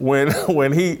 particularly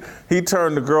when he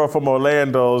turned the girl from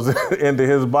Orlando's into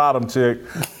his bottom chick.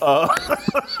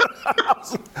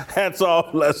 Hats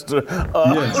off, Lester.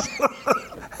 Yes.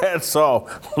 Hats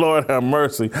off. Lord have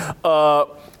mercy.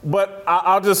 But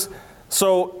I'll just,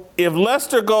 so if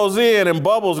Lester goes in and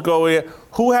Bubbles go in,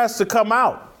 who has to come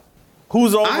out?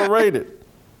 Who's overrated?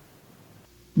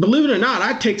 Believe it or not,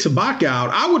 I'd take Sabaka out.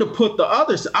 I would have put the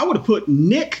others. I would have put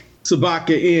Nick Sabaka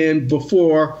in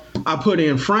before I put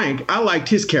in Frank. I liked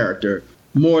his character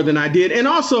more than I did. And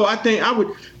also, I think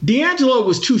D'Angelo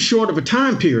was too short of a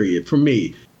time period for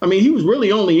me. I mean, he was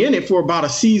really only in it for about a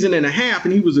season and a half,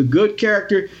 and he was a good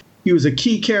character. He was a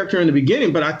key character in the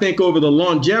beginning. But I think over the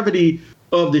longevity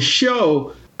of the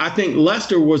show, I think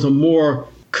Lester was a more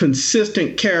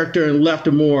consistent character and left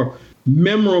a more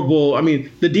memorable. I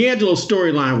mean, the D'Angelo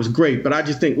storyline was great, but I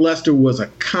just think Lester was a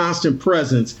constant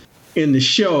presence in the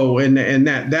show, and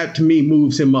that to me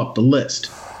moves him up the list.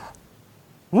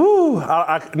 Woo!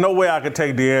 No way I could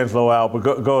take D'Angelo out,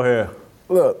 but go ahead.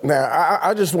 Look, now,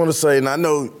 I just want to say, and I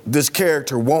know this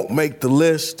character won't make the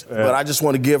list, but I just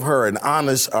want to give her an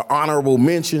honorable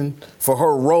mention for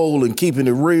her role in keeping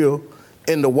it real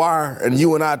in The Wire, and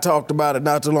you and I talked about it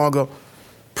not too long ago.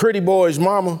 Pretty Boy's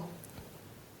mama.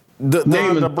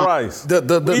 The Bryce.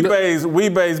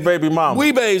 Weebay's baby mama.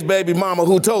 Weebay's baby mama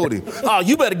who told him, oh,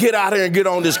 you better get out here and get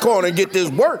on this corner and get this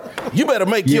work. You better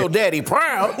make your daddy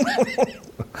proud.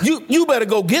 You better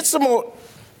go get some more.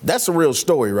 That's a real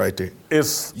story right there.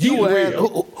 It's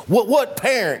what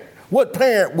parent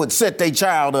would set their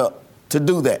child up to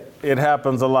do that. It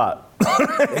happens a lot.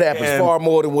 It happens far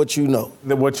more than what you know.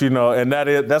 And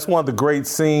that's one of the great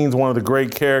scenes, one of the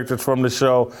great characters from the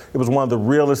show. It was one of the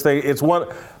realest things.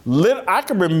 I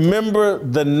can remember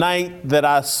the night that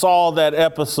I saw that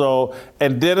episode,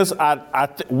 and Dennis,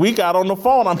 we got on the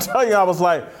phone. I'm telling you, I was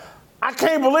like, I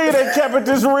can't believe they kept it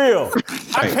this real.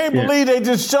 I can't believe they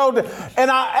just showed it.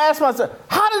 And I asked myself,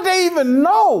 how did they even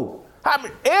know? I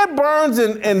mean, Ed Burns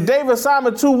and David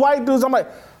Simon, two white dudes, I'm like,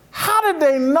 how did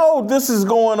they know this is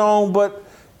going on? But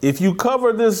if you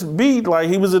cover this beat, like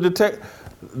he was a detective,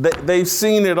 they've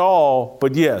seen it all.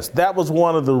 But yes, that was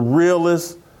one of the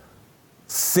realest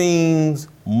scenes,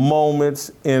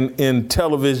 moments in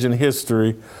television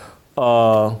history.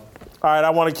 All right, I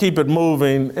want to keep it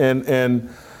moving and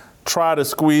try to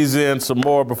squeeze in some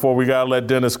more before we got to let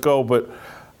Dennis go. But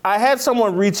I had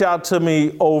someone reach out to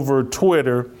me over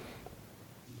Twitter,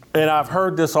 and I've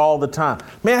heard this all the time.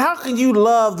 Man, how can you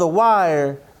love The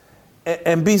Wire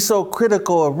and be so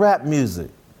critical of rap music?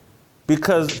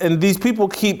 And these people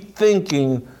keep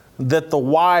thinking that The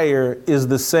Wire is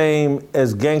the same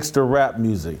as gangster rap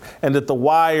music, and that The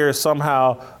Wire is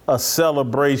somehow a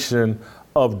celebration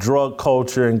of drug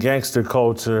culture and gangster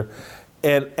culture.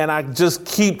 And I just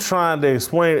keep trying to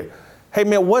explain it. Hey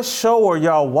man, what show are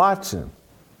y'all watching?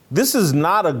 This is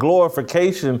not a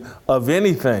glorification of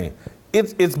anything.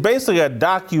 It's basically a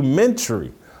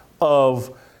documentary of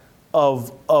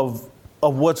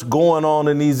what's going on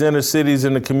in these inner cities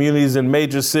and the communities in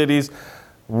major cities.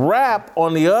 Rap,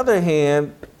 on the other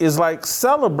hand, is like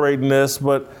celebrating this.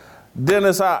 But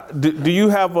Dennis, do you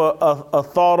have a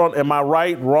thought on? Am I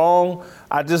right, wrong?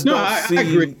 I just don't see I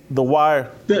agree. The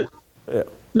Wire. Yeah.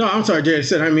 No, I'm sorry, Jay. I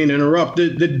said I mean to interrupt. The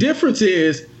difference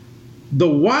is The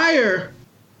Wire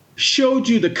showed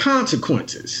you the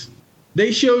consequences.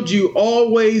 They showed you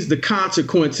always the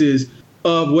consequences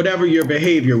of whatever your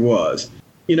behavior was.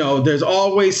 You know, there's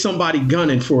always somebody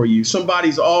gunning for you.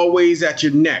 Somebody's always at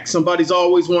your neck. Somebody's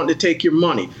always wanting to take your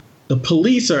money. The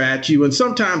police are at you, and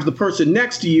sometimes the person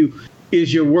next to you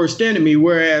is your worst enemy.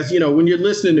 Whereas, you know, when you're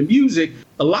listening to music,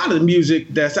 a lot of the music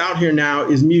that's out here now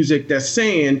is music that's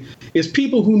saying, is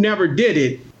people who never did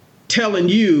it telling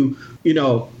you, you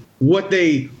know, what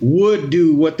they would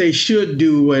do, what they should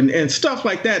do, and stuff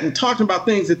like that, and talking about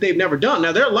things that they've never done.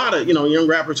 Now, there are a lot of, you know, young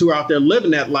rappers who are out there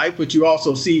living that life, but you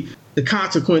also see the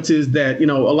consequences that, you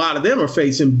know, a lot of them are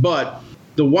facing. But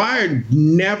The Wire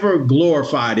never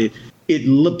glorified it. It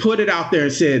put it out there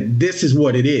and said, this is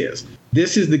what it is.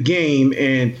 This is the game,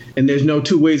 and there's no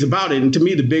two ways about it. And to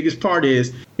me, the biggest part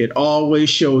is it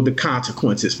always showed the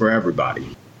consequences for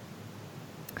everybody.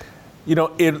 You know,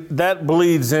 that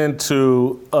bleeds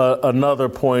into another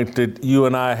point that you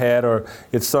and I had, or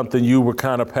it's something you were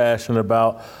kind of passionate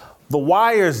about. The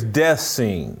Wire's death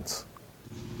scenes,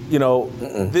 you know,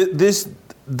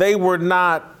 they were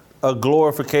not a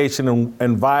glorification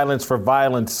and violence for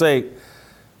violence sake.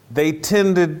 They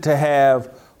tended to have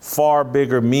far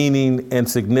bigger meaning and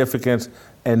significance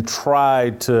and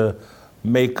tried to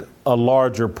make a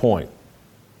larger point.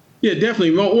 Yeah,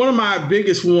 definitely. One of my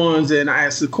biggest ones, and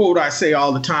it's the quote I say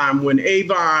all the time, when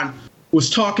Avon was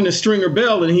talking to Stringer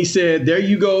Bell and he said, there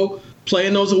you go,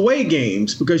 playing those away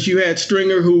games, because you had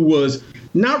Stringer, who was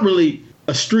not really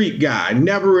a street guy,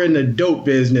 never in the dope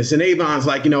business. And Avon's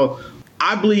like, you know,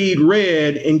 I bleed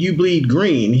red and you bleed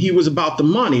green. He was about the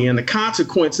money, and the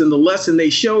consequence, and the lesson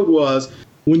they showed was,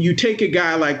 when you take a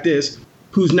guy like this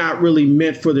who's not really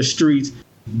meant for the streets,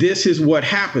 this is what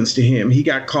happens to him. He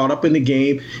got caught up in the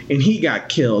game and he got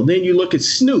killed. Then you look at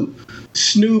Snoop.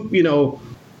 Snoop, you know,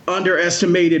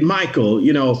 underestimated Michael,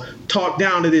 you know, talked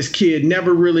down to this kid,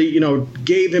 never really, you know,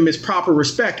 gave him his proper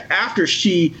respect after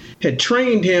she had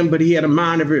trained him, but he had a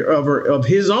mind of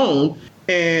his own,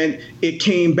 and it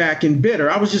came back in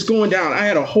bitter. I was just going down. I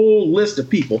had a whole list of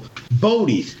people.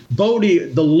 Bodie,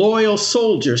 the loyal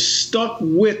soldier, stuck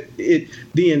with it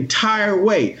the entire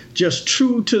way, just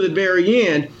true to the very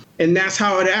end. And that's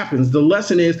how it happens. The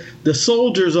lesson is the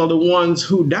soldiers are the ones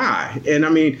who die. And I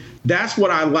mean, that's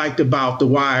what I liked about The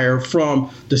Wire,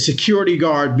 from the security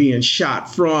guard being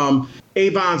shot, from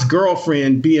Avon's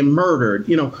girlfriend being murdered.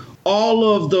 You know,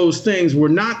 all of those things were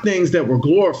not things that were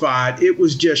glorified. It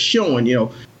was just showing, you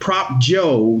know, Prop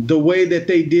Joe, the way that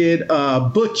they did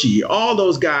Butchie, all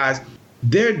those guys,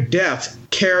 their deaths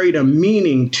carried a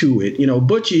meaning to it. You know,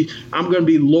 Butchie, I'm going to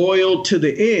be loyal to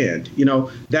the end. You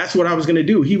know, that's what I was going to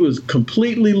do. He was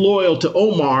completely loyal to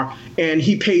Omar, and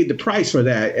he paid the price for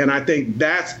that. And I think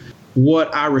that's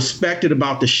what I respected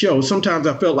about the show. Sometimes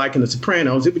I felt like in The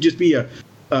Sopranos, it would just be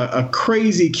a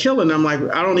crazy killing. I'm like,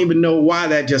 I don't even know why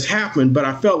that just happened. But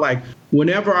I felt like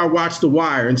whenever I watched The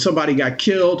Wire and somebody got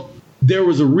killed, there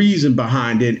was a reason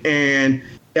behind it. And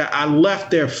I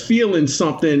left there feeling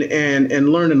something and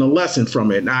learning a lesson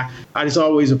from it. And I just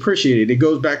always appreciate it. It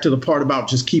goes back to the part about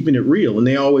just keeping it real, and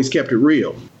they always kept it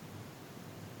real.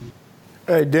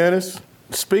 Hey, Dennis,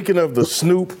 speaking of the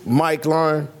Snoop Mike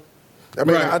line, I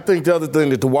mean, I think the other thing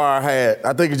that The Wire had,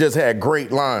 I think it just had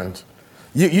great lines.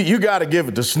 You got to give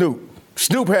it to Snoop.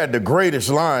 Snoop had the greatest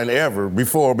line ever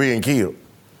before being killed.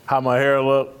 How my hair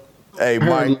look? Hey,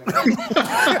 Mike.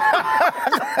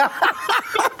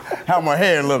 How my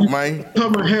hair look, man? How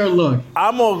my hair look?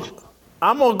 I'm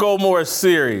gonna go more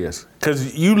serious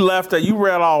because you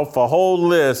read off a whole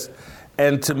list,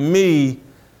 and to me,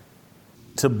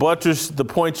 to buttress the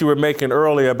point you were making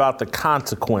earlier about the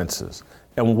consequences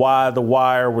and why The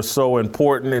Wire was so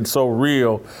important and so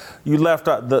real, you left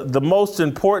out the most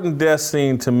important death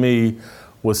scene to me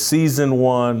was season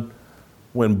 1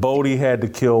 when Bodie had to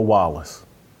kill Wallace.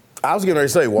 I was getting ready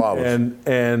to say Wallace.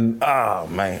 And oh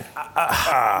man.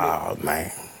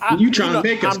 You trying to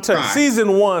make us cry.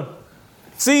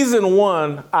 Season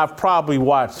one, I've probably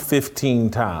watched 15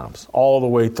 times all the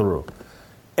way through.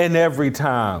 And every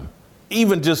time,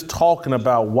 even just talking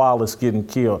about Wallace getting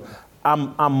killed,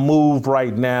 I'm moved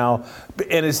right now.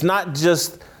 And it's not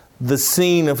just the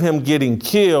scene of him getting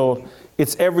killed,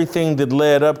 it's everything that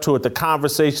led up to it, the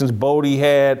conversations Bodie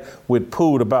had with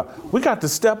Poot about, we got to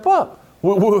step up.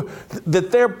 That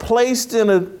they're placed in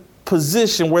a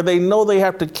position where they know they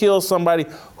have to kill somebody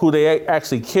who they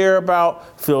actually care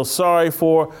about, feel sorry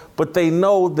for, but they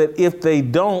know that if they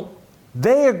don't,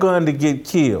 they are going to get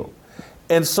killed.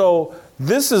 And so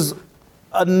this is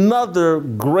another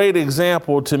great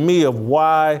example to me of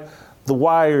why The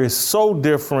Wire is so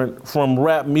different from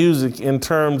rap music in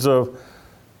terms of,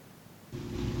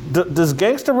 does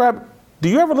gangster rap, do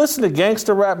you ever listen to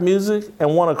gangster rap music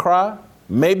and want to cry?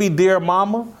 Maybe Dear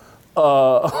Mama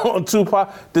on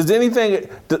Tupac. Does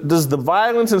the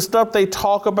violence and stuff they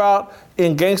talk about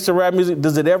in gangster rap music,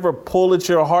 does it ever pull at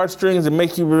your heartstrings and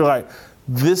make you be like,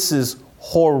 this is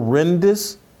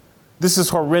horrendous? This is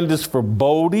horrendous for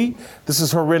Bodie. This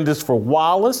is horrendous for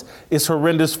Wallace. It's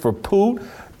horrendous for Poot.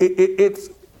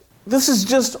 This is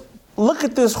just, look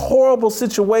at this horrible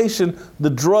situation the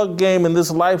drug game and this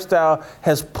lifestyle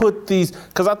has put these,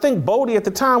 because I think Bodie at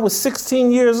the time was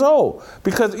 16 years old.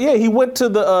 Because, he went to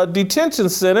the detention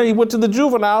center, he went to the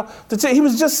juvenile, he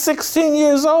was just 16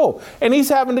 years old. And he's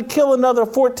having to kill another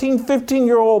 14,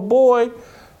 15-year-old boy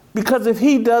because if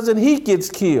he doesn't, he gets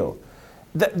killed.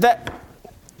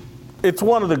 It's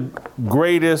one of the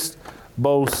greatest,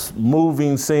 most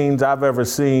moving scenes I've ever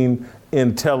seen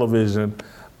in television.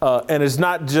 And it's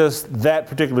not just that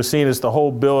particular scene, it's the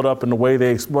whole build-up and the way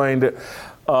they explained it.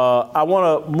 I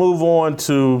want to move on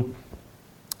to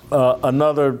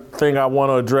another thing I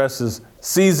want to address is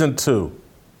season 2.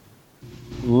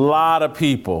 A lot of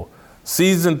people.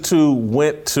 Season 2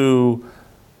 went to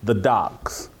the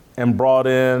docks and brought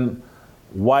in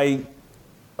white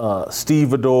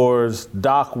stevedores,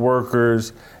 dock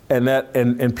workers,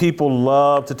 and people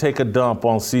love to take a dump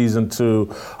on season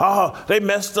 2. Oh, they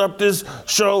messed up this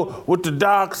show with the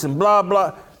docks and blah,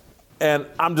 blah. And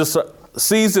I'm just,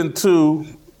 season 2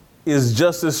 is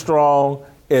just as strong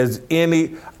as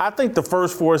any. I think the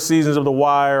first 4 seasons of The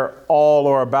Wire all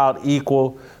are about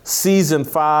equal. Season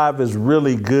 5 is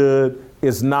really good.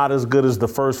 It's not as good as the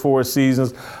first 4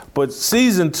 seasons, but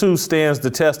season 2 stands the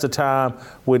test of time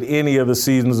with any of the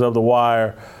seasons of The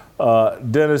Wire.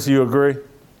 Dennis, you agree?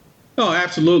 Oh,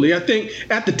 absolutely. I think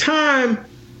at the time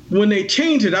when they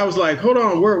changed it, I was like, hold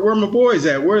on, where are my boys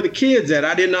at? Where are the kids at?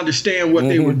 I didn't understand what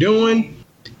they were doing.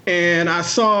 And I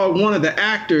saw one of the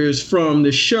actors from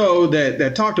the show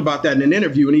that talked about that in an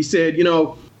interview. And he said,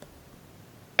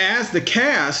 as the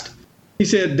cast, he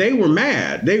said they were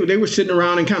mad. They were sitting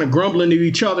around and kind of grumbling to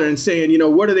each other and saying,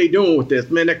 what are they doing with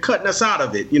this? Man, they're cutting us out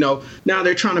of it. Now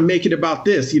they're trying to make it about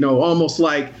this, almost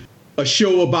like a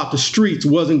show about the streets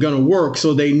wasn't going to work.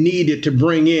 So they needed to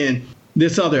bring in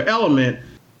this other element.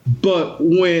 But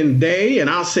when they, and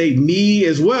I'll say me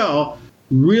as well,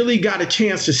 really got a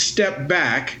chance to step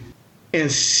back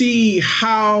and see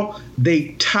how they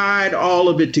tied all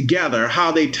of it together,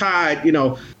 how they tied,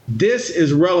 this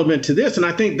is relevant to this. And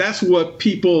I think that's what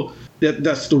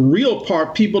that's the real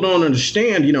part people don't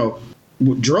understand.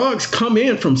 Drugs come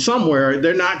in from somewhere.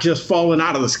 They're not just falling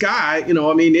out of the sky.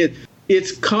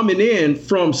 It's coming in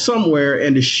from somewhere,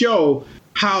 and to show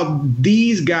how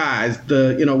these guys,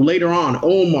 later on,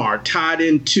 Omar tied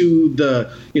into the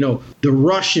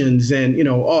Russians and,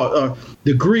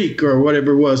 the Greek or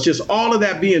whatever it was, just all of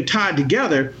that being tied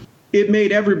together, it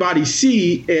made everybody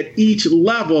see at each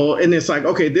level. And it's like,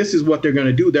 okay, this is what they're going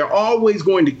to do. They're always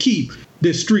going to keep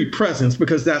this street presence,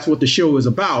 because that's what the show is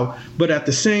about. But at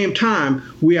the same time,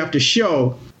 we have to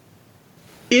show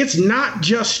it's not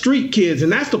just street kids.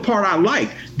 And that's the part I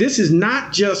like. This is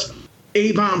not just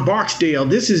Avon Barksdale.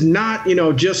 This is not,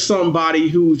 just somebody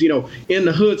who's, in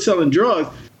the hood selling drugs.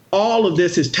 All of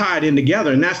this is tied in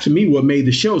together. And that's, to me, what made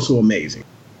the show so amazing.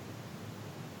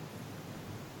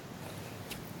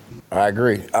 I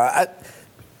agree.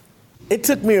 It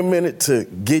took me a minute to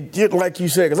get like you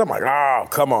said, because I'm like, oh,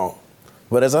 come on.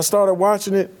 But as I started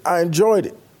watching it, I enjoyed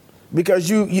it. Because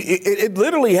it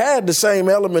literally had the same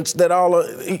elements that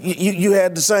you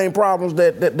had the same problems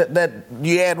that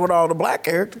you had with all the black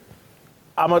characters.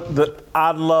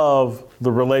 I love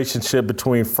the relationship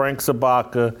between Frank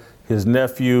Sabaka, his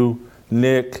nephew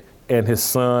Nick, and his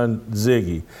son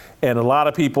Ziggy. And a lot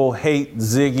of people hate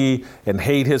Ziggy and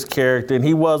hate his character, and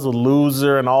he was a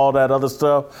loser and all that other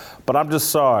stuff. But I'm just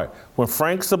sorry. When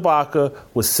Frank Sabaka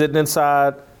was sitting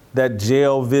inside that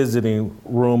jail visiting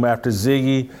room after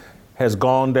Ziggy has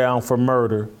gone down for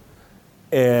murder,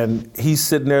 and he's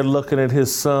sitting there looking at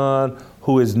his son,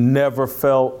 who has never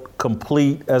felt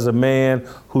complete as a man,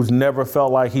 who's never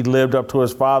felt like he lived up to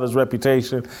his father's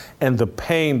reputation, and the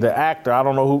pain, the actor, I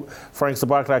don't know who, Frank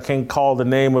Sabaka, I can't call the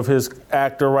name of his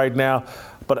actor right now,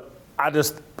 but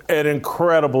an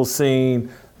incredible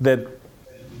scene,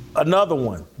 another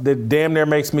one that damn near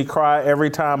makes me cry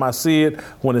every time I see it,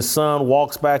 when his son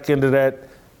walks back into that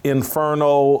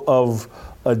inferno of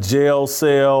a jail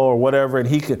cell or whatever, and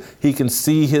he can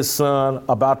see his son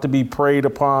about to be preyed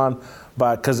upon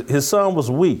because his son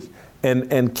was weak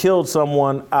and killed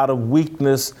someone out of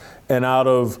weakness and out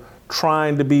of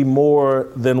trying to be more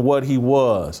than what he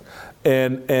was,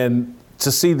 and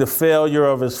to see the failure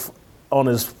on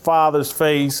his father's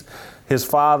face. His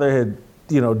father had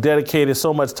dedicated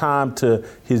so much time to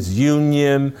his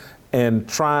union and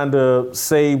trying to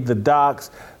save the docks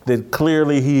that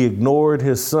clearly he ignored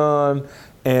his son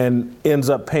and ends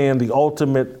up paying the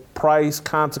ultimate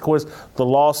consequence, the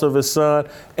loss of his son.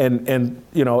 And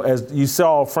as you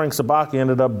saw, Frank Sabaka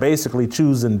ended up basically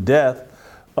choosing death.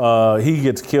 He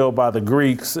gets killed by the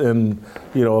Greeks and,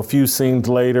 a few scenes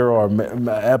later or an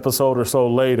episode or so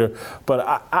later. But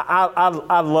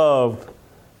I loved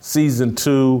season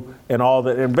 2 and all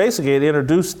that. And basically it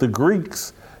introduced the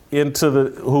Greeks into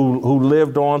who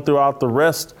lived on throughout the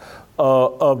rest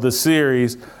of the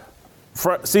series.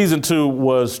 Season 2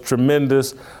 was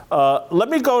tremendous. Let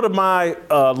me go to my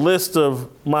list of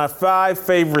my 5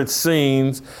 favorite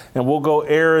scenes, and we'll go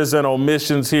errors and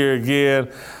omissions here again.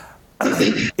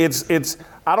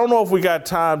 I don't know if we got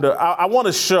time to. I want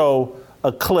to show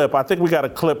a clip. I think we got a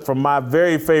clip from my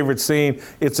very favorite scene.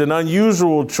 It's an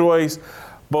unusual choice,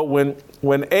 but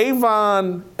when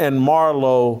Avon and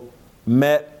Marlo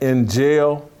met in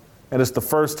jail, and it's the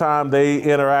first time they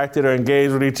interacted or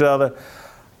engaged with each other,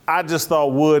 I just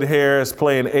thought Wood Harris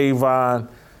playing Avon,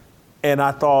 and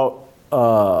I thought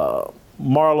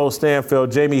Marlo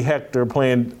Stanfield, Jamie Hector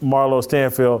playing Marlo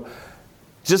Stanfield,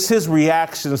 just his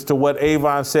reactions to what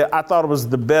Avon said, I thought it was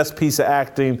the best piece of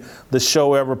acting the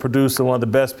show ever produced and one of the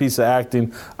best pieces of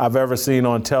acting I've ever seen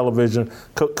on television.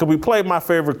 Could we play my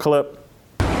favorite clip?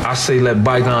 I say let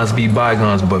bygones be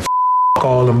bygones, but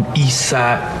all them East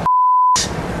Side.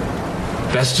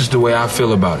 That's just the way I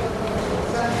feel about it.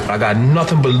 I got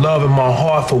nothing but love in my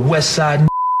heart for West Side.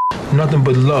 Nothing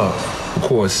but love. Of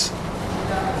course,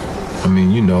 I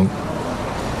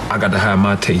got to have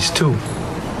my taste too.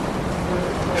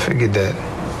 Figured that.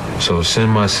 So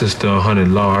send my sister 100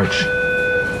 large.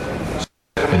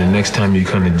 And the next time you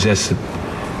come to Jessup,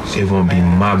 it won't be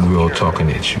my girl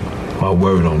talking at you. My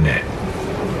word on that.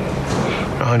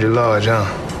 100 large,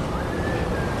 huh?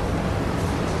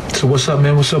 So what's up,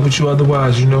 man? What's up with you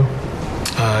otherwise,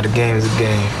 The game is a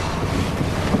game.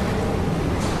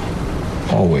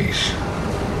 Always.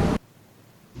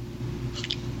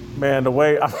 Man, the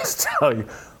way, I was telling you,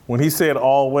 when he said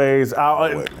always,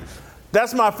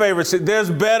 that's my favorite scene.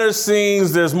 There's better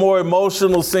scenes, there's more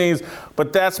emotional scenes,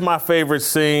 but that's my favorite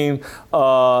scene.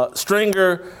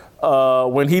 Stringer,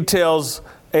 when he tells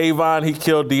Avon he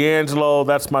killed D'Angelo,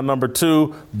 that's my number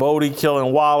 2. Bodie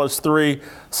killing Wallace, 3.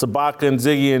 Sabaka and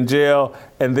Ziggy in jail.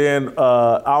 And then,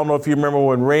 I don't know if you remember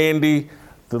when Randy,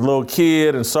 the little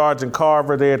kid, and Sergeant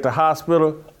Carver, they at the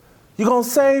hospital. You gonna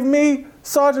save me,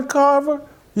 Sergeant Carver?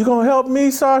 You gonna help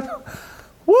me, Sergeant?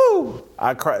 Woo!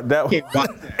 I cried.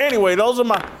 Anyway, those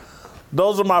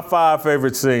are my 5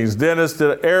 favorite scenes. Dennis,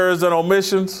 the errors and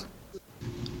omissions.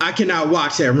 I cannot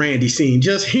watch that Randy scene.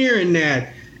 Just hearing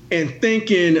that and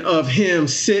thinking of him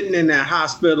sitting in that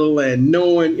hospital and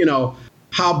knowing,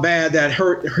 how bad that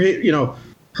hurt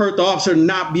the officer to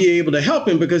not be able to help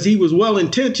him because he was well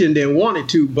intentioned and wanted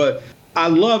to, but I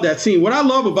love that scene. What I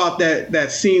love about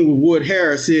that scene with Wood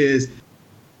Harris is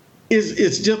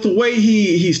it's just the way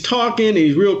he's talking, and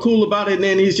he's real cool about it, and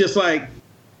then he's just like,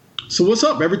 so what's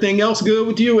up? Everything else good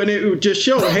with you? And it would just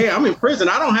show, hey, I'm in prison.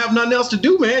 I don't have nothing else to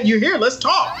do, man. You're here. Let's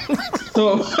talk.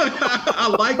 So I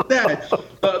like that.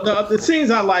 The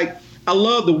scenes I like, I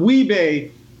love the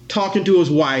Weebay talking to his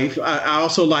wife. I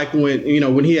also like when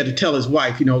he had to tell his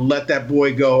wife, let that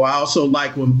boy go. I also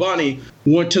like when Bunny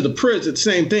went to the prison,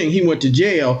 same thing. He went to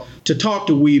jail to talk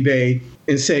to Weebay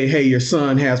and say, hey, your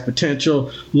son has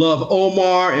potential. Love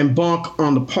Omar and Bunk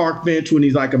on the park bench when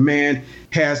he's like, a man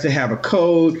has to have a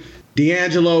code.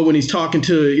 D'Angelo when he's talking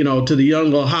to the young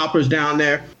little hoppers down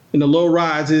there in the low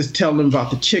rises, telling them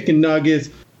about the chicken nuggets.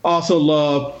 Also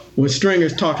love when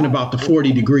Stringer's talking about the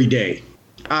 40-degree day.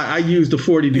 I use the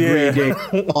 40-degree day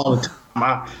all the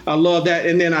time. I love that.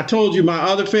 And then I told you my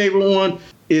other favorite one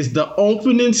is the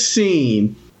opening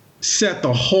scene set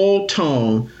the whole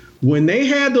tone when they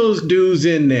had those dudes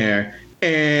in there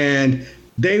and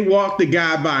they walked the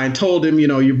guy by and told him,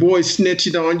 your boy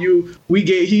snitching on you.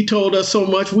 He told us so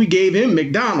much, we gave him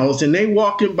McDonald's. And they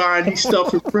walk him by and he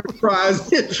stuffed his french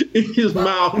fries in his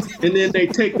mouth. And then they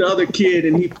take the other kid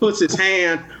and he puts his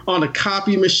hand on a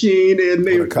copy machine. And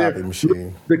the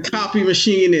copy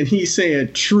machine. And he's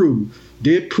saying, true.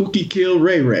 Did Pookie kill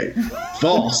Ray Ray?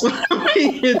 False. I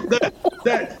mean,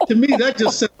 that to me, that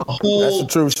just set the whole. That's a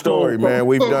true story, man.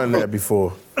 We've done that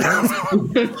before.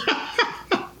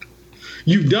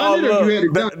 You've done it, or you had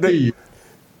it done to you?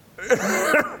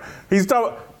 He's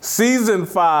talking. Season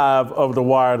 5 of The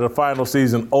Wire, the final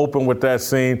season, opened with that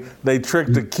scene. They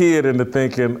tricked a kid into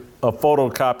thinking a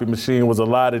photocopy machine was a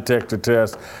lie detector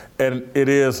test, and it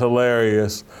is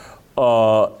hilarious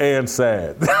and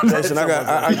sad. Listen,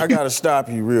 I got to stop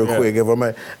you real quick, if I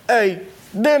may. Hey,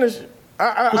 Dennis,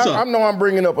 I know I'm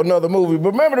bringing up another movie,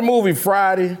 but remember the movie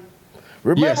Friday?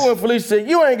 Remember when Felicia said,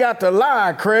 you ain't got to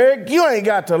lie, Craig. You ain't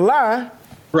got to lie.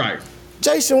 Right.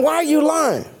 Jason, why are you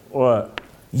lying? What?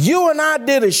 You and I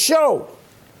did a show.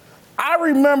 I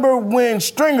remember when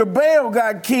Stringer Bell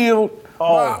got killed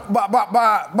by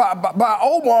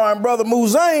Omar and Brother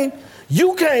Muzane.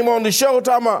 You came on the show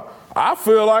talking about, I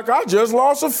feel like I just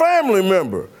lost a family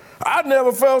member. I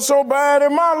never felt so bad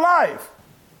in my life.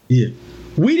 Yeah.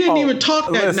 We didn't even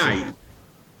talk that night.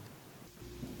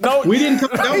 No, we didn't.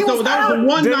 That was the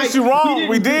one night. You wrong.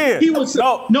 We did.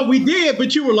 No, we did.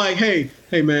 But you were like, "Hey,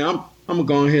 man, I'm gonna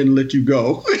go ahead and let you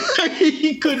go."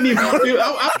 He couldn't even.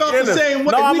 I felt the same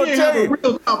way. We didn't have a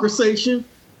real conversation.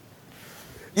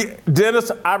 Yeah,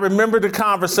 Dennis, I remember the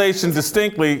conversation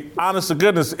distinctly. Honest to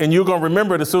goodness, and you're gonna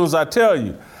remember it as soon as I tell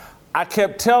you. I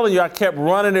kept telling you, I kept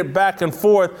running it back and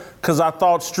forth because I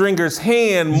thought Stringer's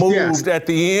hand moved at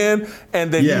the end,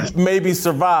 and that he maybe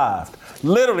survived.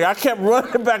 Literally, I kept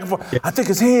running back and forth. I think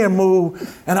his hand moved,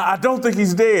 and I don't think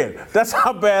he's dead. That's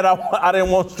how bad I didn't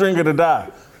want Stringer to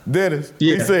die. Dennis,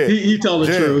 he said, he told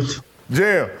the truth.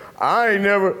 Jam, I ain't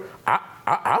never,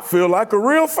 I feel like a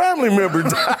real family member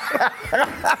died.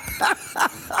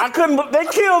 I couldn't, they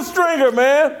killed Stringer,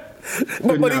 man.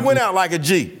 But he went out like a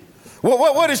G.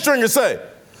 What did Stringer say?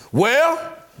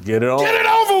 Well, get it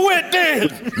over with then,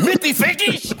 Mithy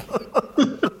Fickies.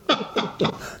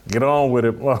 Get on with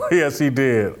it. Well, yes, he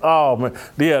did. Oh, man.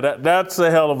 Yeah, that's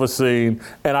a hell of a scene.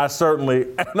 And I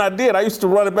did. I used to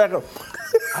run it back up.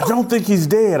 I don't think he's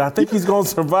dead. I think he's going to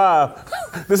survive.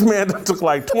 This man took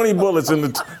like 20 bullets in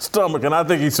the stomach, and I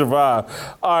think he survived.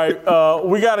 All right,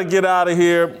 we got to get out of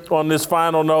here on this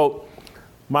final note.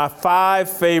 My 5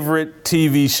 favorite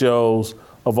TV shows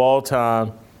of all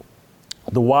time.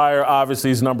 The Wire,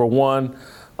 obviously, is number 1.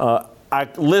 I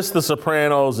list The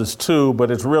Sopranos as 2, but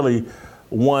it's really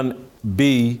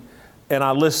 1B, and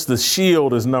I list The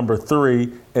Shield as number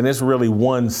 3, and it's really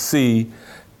 1C,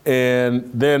 and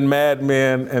then Mad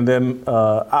Men, and then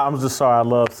I'm just sorry, I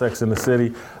love Sex and the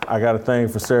City. I got a thing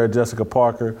for Sarah Jessica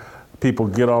Parker. People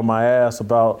get on my ass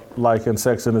about liking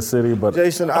Sex and the City, but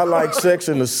Jason, I like Sex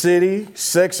in the City,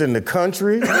 Sex in the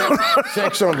Country,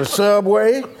 Sex on the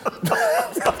Subway,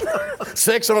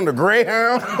 Sex on the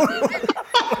Greyhound.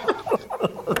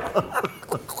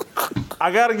 I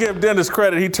got to give Dennis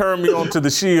credit. He turned me on to The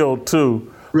Shield,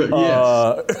 too.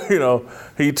 Yes.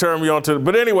 He turned me on to.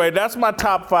 But anyway, that's my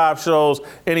top 5 shows.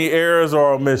 Any errors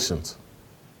or omissions?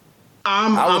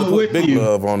 I'm with Big you.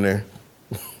 Love on there.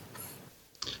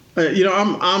 I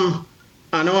know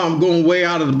I'm going way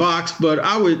out of the box, but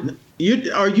are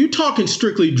you talking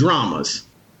strictly dramas?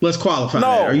 Let's qualify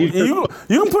that. Are you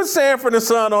can put Sanford and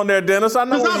Son on there, Dennis. I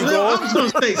know where you're going. I was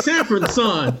going to say Sanford and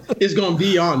Son is going to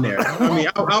be on there. I mean,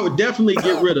 I would definitely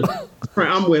get rid of.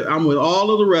 I'm with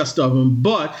all of the rest of them,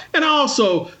 and I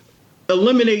also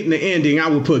eliminating the ending, I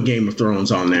would put Game of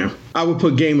Thrones on there. I would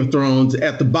put Game of Thrones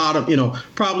at the bottom,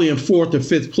 probably in 4th or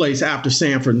 5th place after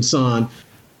Sanford and Son.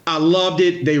 I loved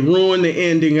it. They ruined the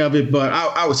ending of it, but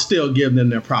I would still give them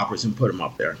their propers and put them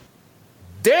up there.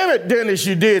 Damn it, Dennis,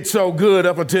 you did so good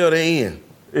up until the end.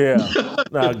 Yeah.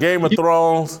 Now, Game of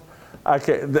Thrones,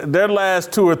 their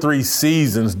last 2 or 3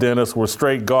 seasons, Dennis, were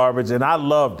straight garbage, and I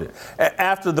loved it.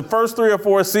 After the first 3 or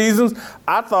 4 seasons,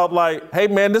 I thought like, hey,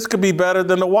 man, this could be better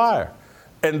than The Wire.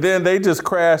 And then they just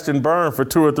crashed and burned for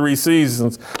 2 or 3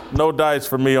 seasons. No dice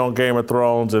for me on Game of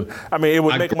Thrones. And I mean, it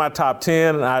would make my top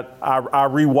 10. And I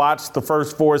rewatched the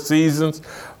first 4 seasons,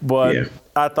 but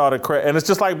I thought it crashed. And it's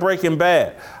just like Breaking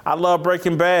Bad. I love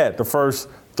Breaking Bad the first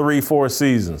 3-4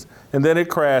 seasons, and then it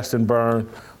crashed and burned.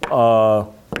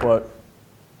 But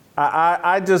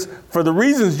I just, for the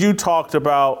reasons you talked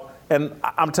about, and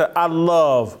I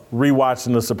love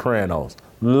rewatching The Sopranos.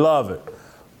 Love it,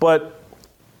 but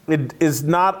it is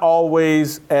not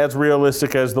always as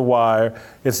realistic as The Wire.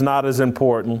 It's not as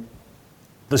important.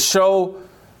 The show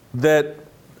that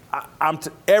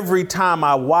every time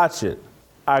I watch it,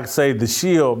 I say The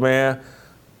Shield, man.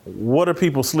 What are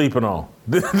people sleeping on?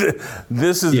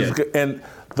 This is and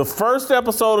the first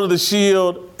episode of The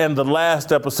Shield and the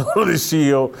last episode of The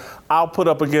Shield, I'll put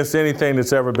up against anything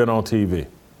that's ever been on TV.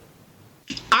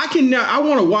 I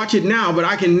want to watch it now, but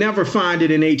I can never find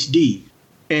it in HD.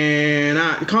 And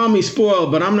call me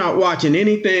spoiled, but I'm not watching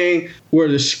anything where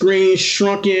the screen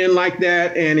shrunk in like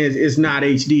that and it's not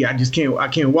HD. I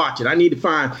can't watch it. I need to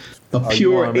find a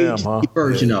pure HD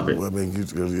version of it. Well, I mean,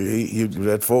 he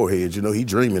that forehead, he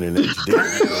dreaming in HD.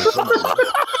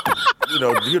 You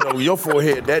know, your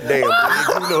forehead that damn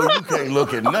big. You can't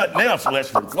look at nothing else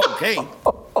less than 4K.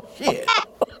 Shit.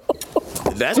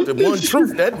 That's the one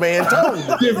truth that man told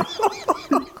me.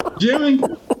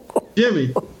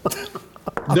 Jimmy.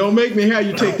 Don't make me have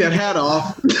you take that hat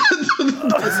off.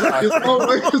 It's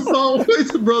always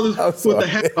the brothers with the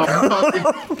hat off.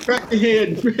 Crack the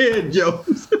head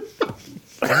jokes.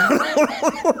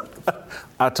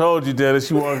 I told you, Dennis,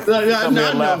 you want to come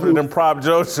in laughing at them Prop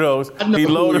Joe shows. He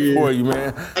loaded for you,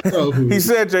 man. He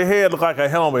said your head looked like a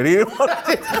helmet. He looked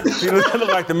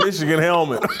like the Michigan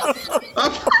helmet.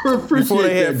 Before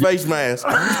they had face masks.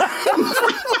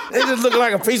 They just looked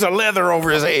like a piece of leather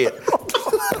over his head.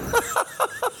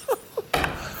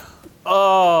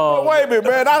 Oh, wait a minute,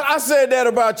 man. I said that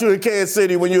about you in Kansas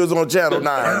City when you was on Channel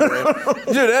 9, man.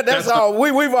 That's all.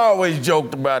 We've always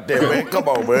joked about that, man. Come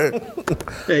on, man.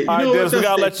 Hey, all right, Dennis, we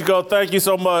got to let you go. Thank you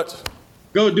so much.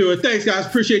 Go do it. Thanks, guys.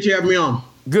 Appreciate you having me on.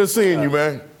 Good seeing you,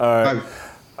 man. All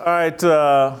right.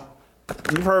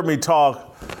 You've heard me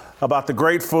talk about the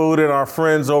great food and our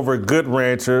friends over at Good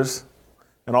Ranchers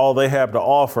and all they have to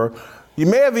offer. You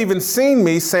may have even seen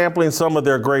me sampling some of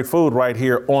their great food right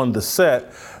here on the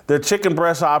set. Their chicken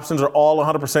breast options are all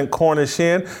 100% Cornish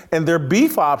hen, and their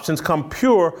beef options come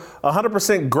pure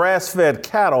 100% grass-fed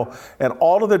cattle, and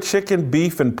all of their chicken,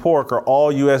 beef, and pork are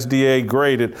all USDA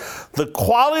graded. The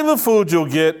quality of the food you'll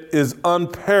get is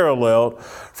unparalleled,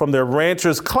 from their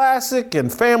Ranchers Classic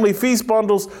and Family Feast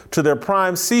bundles to their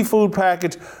Prime Seafood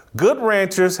package. Good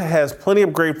Ranchers has plenty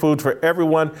of great food for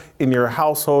everyone in your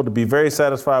household to be very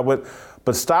satisfied with.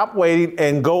 But stop waiting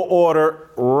and go order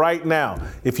right now.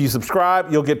 If you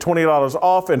subscribe, you'll get $20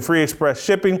 off and free express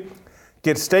shipping.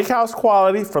 Get steakhouse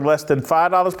quality for less than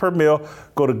 $5 per meal.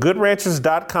 Go to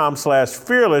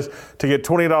goodranchers.com/fearless to get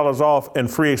 $20 off and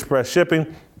free express shipping.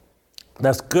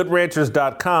 That's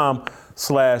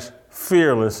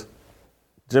goodranchers.com/fearless.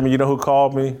 Jimmy, you know who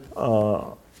called me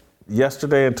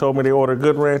yesterday and told me they ordered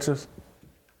Good Ranchers?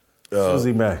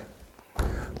 Susie May.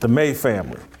 The May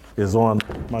family is on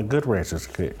my Good Ranchers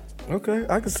kick. Okay,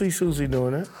 I can see Susie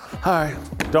doing that. All right,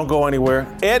 don't go anywhere.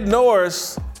 Ed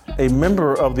Norris, a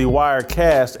member of the Wire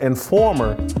cast and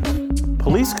former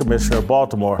police commissioner of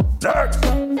Baltimore. Next.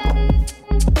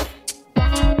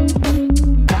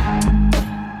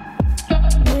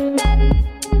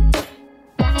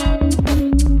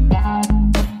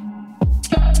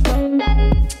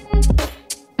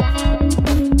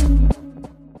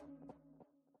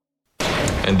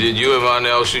 And did you and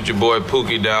Monell shoot your boy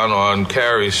Pookie down on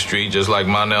Carey Street just like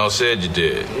Monell said you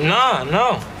did? Nah,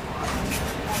 no.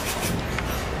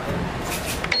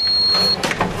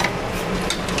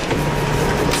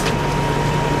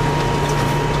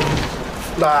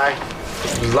 Lie.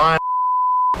 Lying.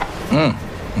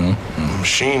 The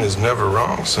machine is never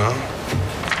wrong, son.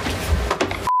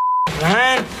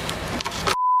 Man,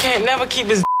 can't never keep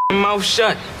his mouth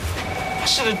shut. I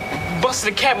should have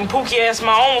busted a cap and Pookie ass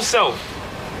my own self.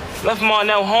 Left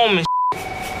Marnell home and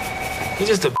He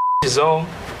just a is all.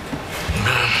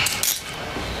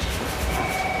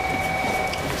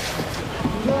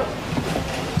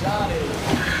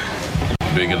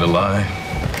 bigger the lie,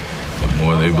 the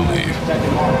more they believe.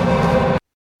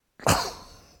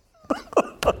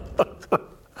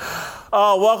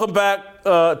 Welcome back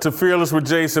to Fearless with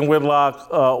Jason Whitlock.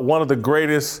 One of the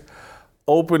greatest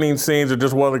opening scenes, or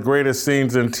just one of the greatest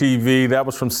scenes in TV. That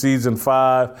was from season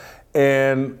 5.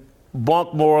 And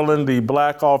Bunk Moreland, the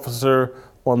black officer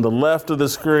on the left of the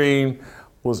screen,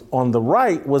 was on the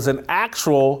right, was an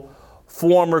actual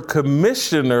former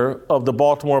commissioner of the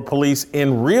Baltimore Police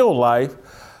in real life,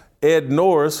 Ed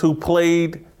Norris, who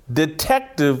played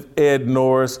Detective Ed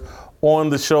Norris on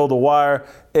the show The Wire.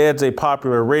 Ed's a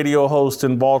popular radio host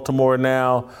in Baltimore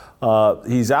now.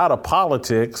 He's out of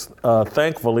politics,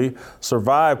 thankfully,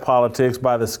 survived politics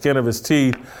by the skin of his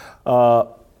teeth.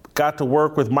 Got to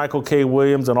work with Michael K.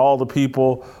 Williams and all the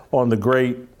people on the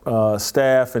great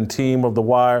staff and team of The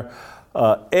Wire.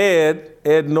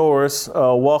 Ed Norris,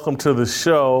 welcome to the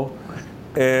show.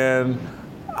 And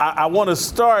I want to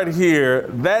start here.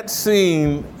 That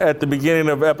scene at the beginning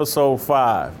of episode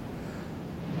 5,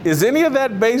 is any of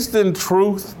that based in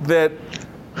truth, that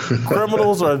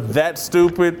criminals are that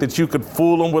stupid that you could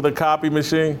fool them with a copy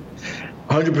machine?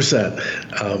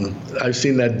 100%. I've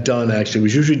seen that done, actually. It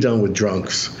was usually done with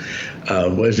drunks. I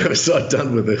never saw it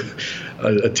done with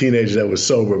a teenager that was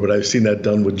sober, but I've seen that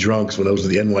done with drunks when I was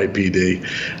with the NYPD.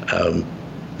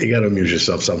 You got to amuse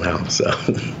yourself somehow. So.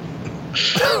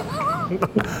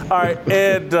 All right,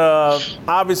 Ed,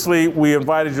 obviously we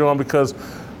invited you on because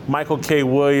Michael K.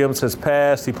 Williams has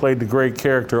passed. He played the great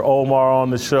character Omar on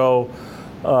the show.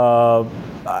 How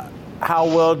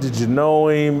well did you know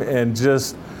him? And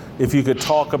just if you could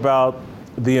talk about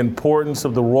the importance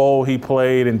of the role he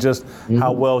played and just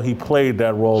how well he played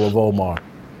that role of Omar.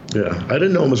 Yeah, I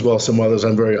didn't know him as well as some others. I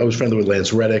was friendly with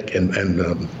Lance Reddick and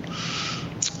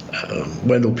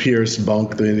Wendell Pierce,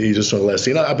 Bunk. He just saw the last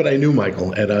scene. But I knew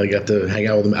Michael, and I got to hang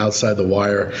out with him outside The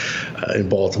Wire in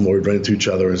Baltimore. We'd run into each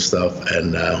other and stuff.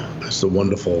 And it's a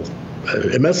wonderful,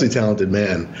 immensely talented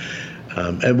man.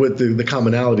 And what the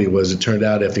commonality was, it turned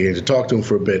out after getting to talk to him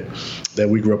for a bit that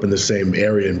we grew up in the same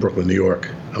area in Brooklyn, New York.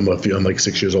 I'm like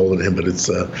 6 years older than him, but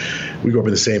we grew up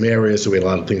in the same area, so we had a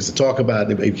lot of things to talk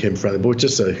about, and he became friendly. But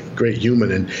just a great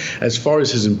human. And as far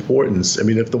as his importance, I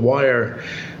mean, if The Wire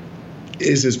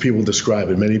is as people describe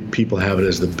it, many people have it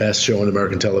as the best show on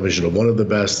American television, or one of the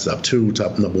best, top 2,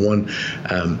 top number 1.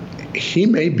 He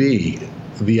may be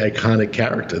the iconic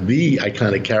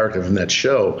character from that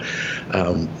show,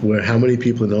 where how many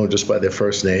people know him just by their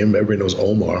first name? Everybody knows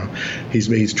Omar.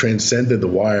 He's transcended The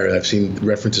Wire. I've seen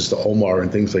references to Omar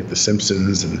and things like The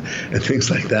Simpsons and things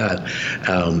like that.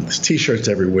 There's T-shirts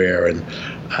everywhere, and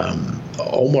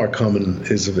Omar coming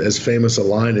is as famous a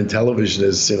line in television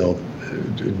as,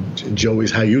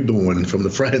 Joey's "How you doing" from the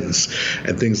Friends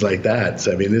and things like that.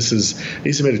 So, I mean,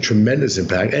 he's made a tremendous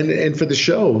impact, and for the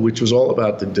show, which was all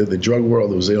about the drug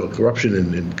world, it was corruption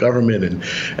in government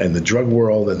and the drug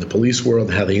world and the police world,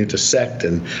 and how they intersect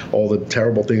and all the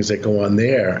terrible things that go on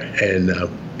there. And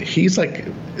he's like,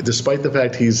 despite the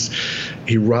fact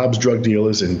he robs drug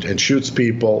dealers and shoots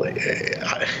people,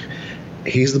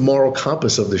 he's the moral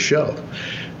compass of the show.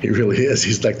 He really is.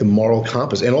 He's like the moral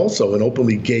compass, and also an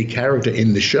openly gay character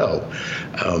in the show,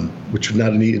 which would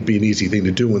not be an easy thing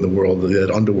to do in the world, that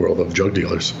underworld of drug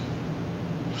dealers.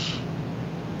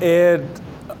 Ed,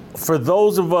 for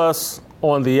those of us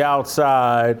on the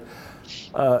outside,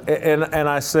 and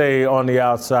I say on the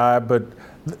outside, but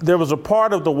there was a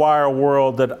part of the Wire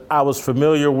world that I was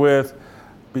familiar with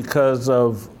because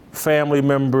of family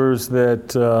members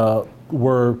that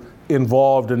were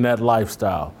involved in that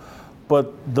lifestyle.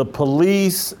 But the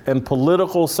police and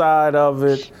political side of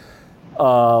it,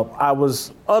 I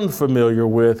was unfamiliar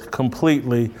with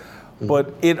completely.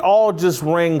 But it all just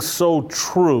rings so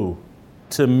true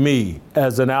to me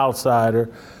as an outsider.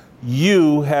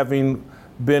 You having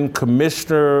been police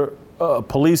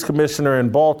commissioner in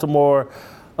Baltimore,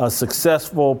 a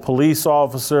successful police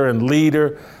officer and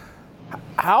leader,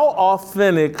 how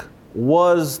authentic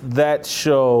was that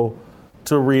show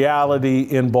to reality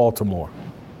in Baltimore?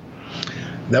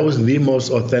 That was the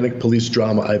most authentic police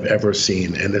drama I've ever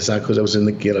seen, and it's not because I was in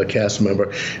the cast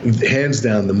member. Hands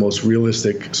down, the most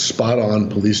realistic, spot-on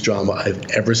police drama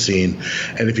I've ever seen.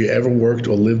 And if you ever worked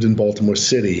or lived in Baltimore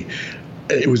City,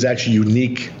 it was actually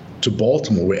unique to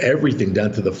Baltimore, where everything,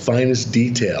 down to the finest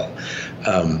detail,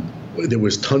 there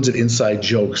was tons of inside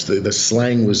jokes. The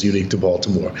slang was unique to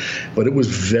Baltimore, but it was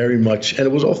very much, and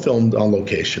it was all filmed on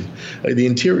location. The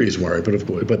interiors weren't,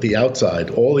 but the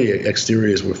outside, all the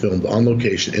exteriors were filmed on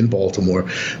location in Baltimore.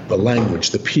 The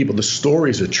language, the people, the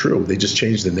stories are true. They just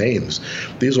changed the names.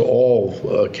 These are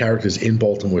all characters in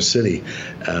Baltimore City.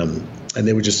 and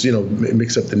they would just,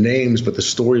 mix up the names, but the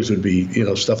stories would be,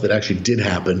 stuff that actually did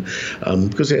happen,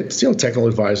 because they had, technical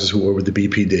advisors who were with the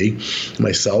BPD,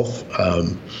 myself.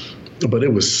 But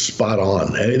it was spot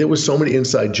on. And there was so many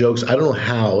inside jokes. I don't know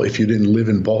how, if you didn't live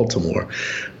in Baltimore,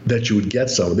 that you would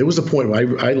get some. There was a point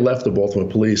where I left the Baltimore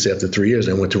police after 3 years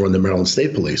and went to run the Maryland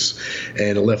State Police.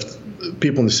 And it left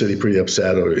people in the city pretty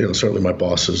upset, or certainly my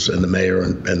bosses and the mayor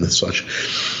and such.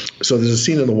 So there's a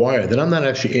scene in The Wire that I'm not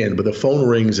actually in, but the phone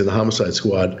rings in the homicide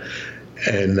squad,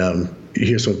 and you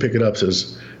hear someone pick it up,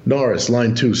 says, "Norris,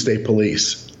 line 2, State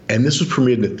Police." And this was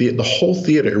premiered in the theater. The whole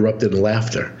theater erupted in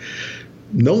laughter.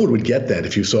 No one would get that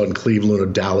if you saw it in Cleveland or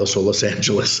Dallas or Los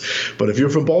Angeles. But if you're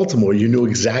from Baltimore, you knew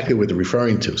exactly what they're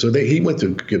referring to. So he went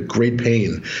to great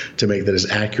pain to make that as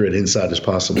accurate inside as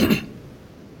possible.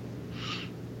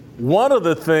 One of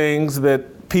the things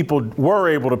that people were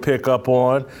able to pick up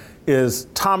on is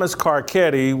Thomas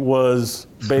Carcetti was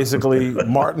basically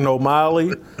Martin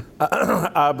O'Malley,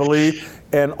 I believe.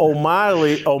 And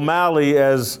O'Malley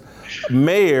as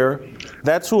mayor,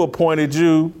 that's who appointed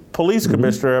you police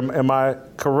commissioner. Am I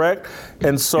correct?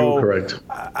 And so you're correct.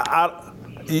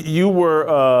 You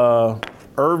were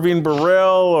Irving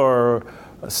Burrell or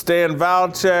Stan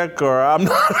Valchek, or I'm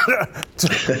not.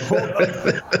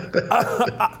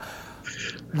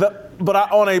 But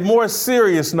on a more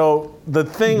serious note, the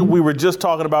thing we were just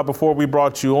talking about before we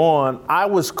brought you on, I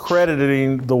was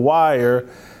crediting The Wire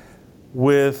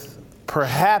with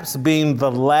perhaps being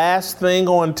the last thing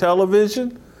on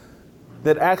television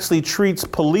that actually treats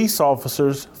police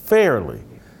officers fairly.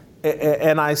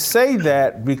 And I say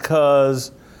that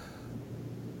because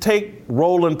take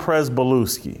Roland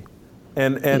Presbalewski.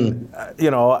 And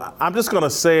I'm just going to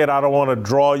say it. I don't want to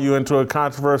draw you into a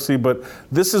controversy, but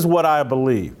this is what I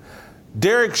believe.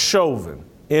 Derek Chauvin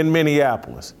in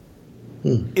Minneapolis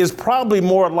is probably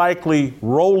more likely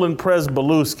Roland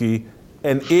Presbalewski,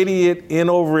 an idiot in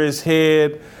over his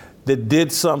head that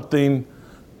did something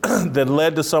that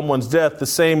led to someone's death, the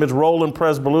same as Roland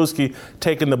Presbalewski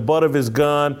taking the butt of his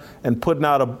gun and putting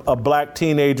out a black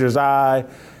teenager's eye.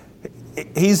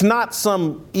 He's not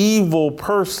some evil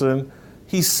person.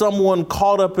 He's someone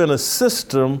caught up in a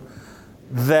system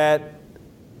that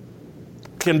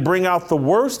can bring out the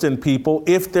worst in people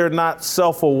if they're not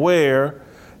self-aware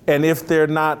and if they're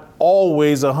not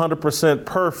always 100%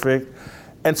 perfect.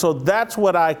 And so that's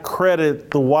what I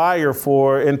credit The Wire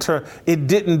for. It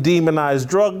didn't demonize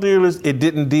drug dealers. It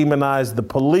didn't demonize the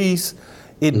police.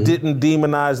 It didn't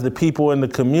demonize the people in the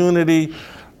community.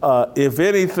 If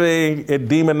anything, it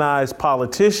demonized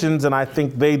politicians, and I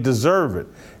think they deserve it.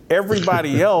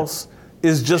 Everybody else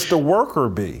is just a worker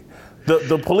bee.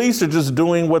 The police are just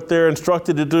doing what they're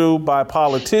instructed to do by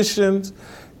politicians,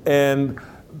 and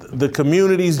the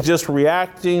community's just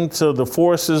reacting to the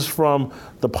forces from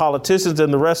the politicians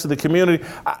and the rest of the community.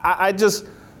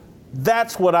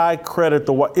 That's what I credit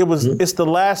it's the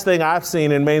last thing I've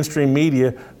seen in mainstream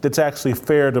media that's actually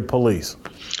fair to police.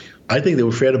 I think they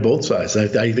were fair to both sides.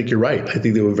 I think you're right. I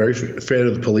think they were very fair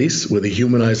to the police, where they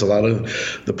humanized a lot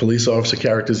of the police officer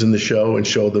characters in the show and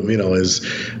showed them, as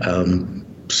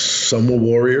some were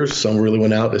warriors, some really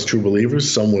went out as true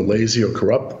believers, some were lazy or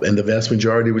corrupt, and the vast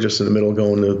majority were just in the middle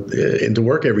going into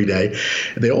work every day.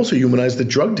 They also humanized the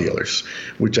drug dealers,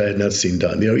 which I had not seen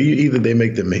done. Either they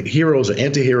make them heroes or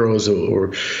anti-heroes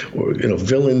or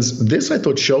villains. This, I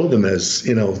thought, showed them as,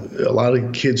 a lot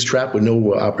of kids trapped with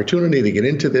no opportunity. They get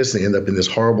into this, they end up in this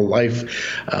horrible life,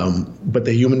 but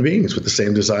they're human beings with the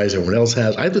same desires everyone else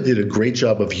has. I thought they did a great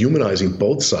job of humanizing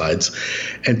both sides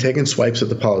and taking swipes at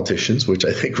the politicians, which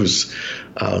I think was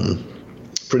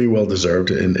pretty well deserved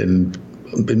in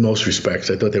most respects.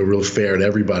 I thought they were real fair to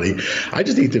everybody. I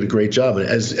just think they did a great job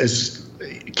as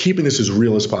keeping this as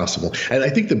real as possible. And I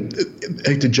think I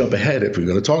hate to jump ahead if we're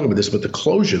going to talk about this, but the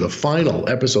closure, the final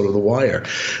episode of The Wire,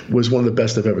 was one of the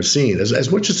best I've ever seen.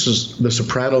 As much as The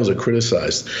Sopranos are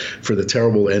criticized for the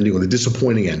terrible ending or the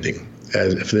disappointing ending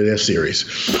for their series,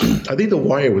 I think The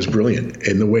Wire was brilliant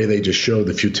in the way they just showed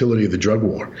the futility of the drug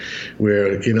war,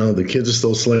 where, the kids are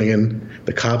still slinging,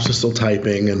 the cops are still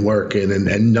typing and working,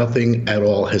 and nothing at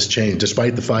all has changed,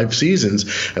 despite the 5 seasons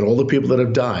and all the people that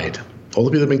have died, all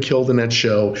the people that have been killed in that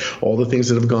show, all the things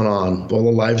that have gone on, all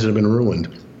the lives that have been ruined.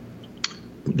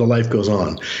 The life goes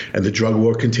on, and the drug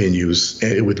war continues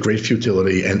with great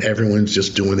futility, and everyone's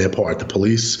just doing their part. The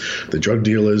police, the drug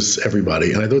dealers,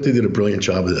 everybody. And I thought they did a brilliant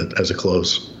job of it as a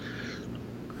close.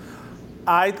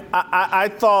 I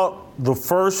thought the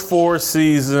first 4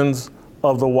 seasons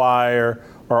of The Wire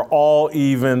are all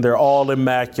even. They're all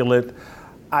immaculate.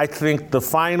 I think the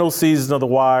final season of The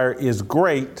Wire is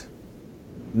great,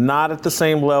 not at the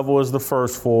same level as the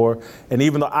first 4. And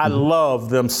even though I love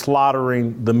them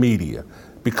slaughtering the media,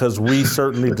 because we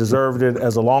certainly deserved it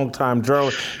as a longtime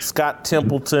journalist. Scott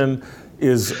Templeton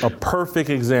is a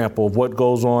perfect example of what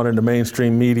goes on in the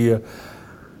mainstream media.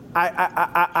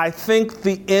 I think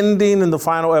the ending in the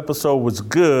final episode was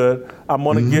good. I'm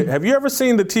gonna get. Have you ever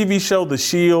seen the TV show The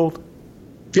Shield?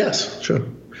 Yes, sure.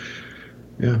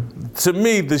 Yeah. To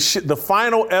me, the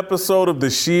final episode of The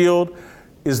Shield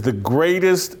is the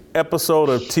greatest episode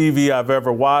of TV I've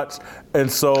ever watched,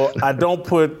 and so I don't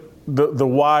put the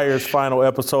Wire's final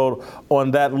episode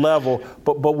on that level.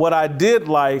 But what I did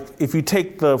like, if you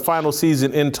take the final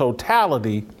season in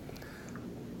totality,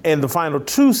 and the final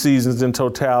 2 seasons in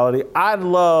totality, I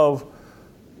love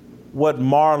what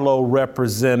Marlo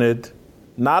represented,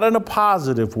 not in a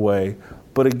positive way,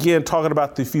 but again, talking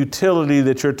about the futility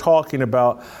that you're talking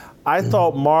about. I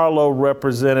thought Marlo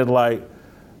represented like,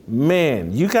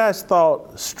 man, you guys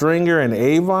thought Stringer and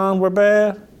Avon were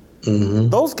bad?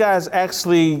 Those guys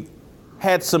actually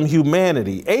had some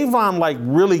humanity. Avon like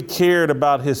really cared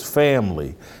about his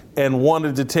family and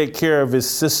wanted to take care of his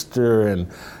sister and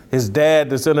his dad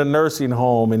that's in a nursing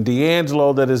home, and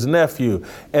D'Angelo that his nephew.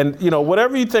 And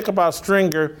whatever you think about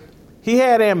Stringer, he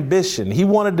had ambition. He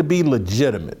wanted to be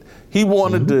legitimate. He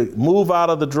wanted to move out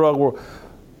of the drug world.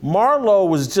 Marlo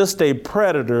was just a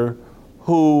predator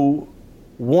who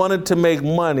wanted to make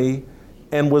money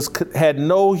and had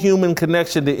no human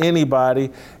connection to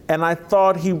anybody. And I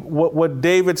thought what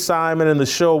David Simon and the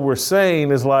show were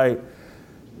saying is like,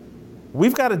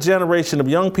 we've got a generation of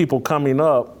young people coming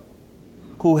up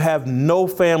who have no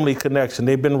family connection.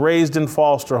 They've been raised in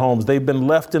foster homes. They've been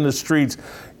left in the streets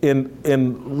in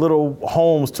little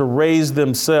homes to raise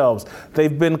themselves.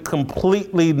 They've been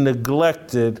completely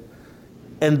neglected,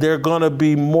 and they're gonna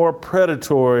be more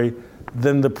predatory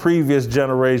than the previous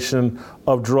generation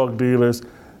of drug dealers.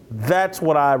 That's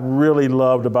what I really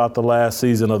loved about the last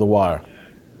season of The Wire.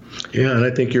 Yeah, and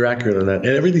I think you're accurate on that. And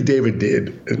everything David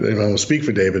did, and I won't speak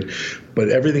for David, but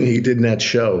everything he did in that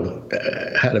show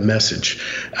had a message.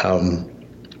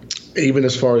 Even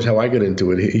as far as how I got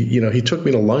into it, he took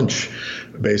me to lunch,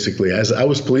 basically, as I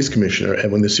was police commissioner,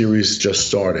 and when the series just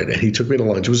started, and he took me to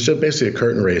lunch. It was just basically a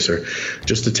curtain raiser,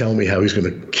 just to tell me how he's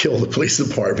going to kill the police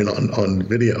department on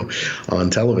video, on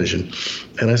television.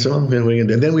 And I said, well, and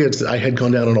then I had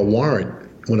gone down on a warrant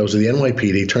when I was at the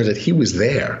NYPD. Turns out he was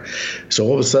there. So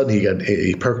all of a sudden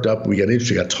he perked up, we got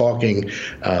interested, got talking.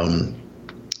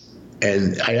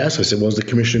 And I asked him, I said, well, is the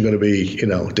commissioner going to be,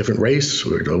 a different race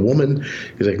or a woman?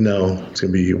 He's like, no, it's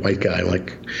going to be a white guy. I'm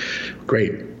like,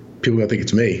 great. People are going to think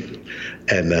it's me.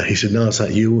 And he said, no, it's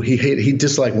not you. He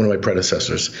disliked one of my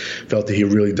predecessors, felt that he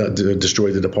really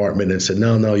destroyed the department, and said,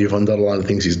 no, you've undone a lot of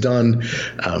things he's done.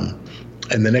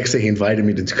 And the next day he invited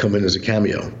me to come in as a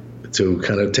cameo, to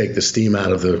kind of take the steam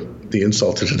out of the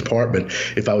insult to the department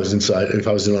if I was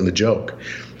in on the joke.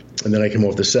 And then I came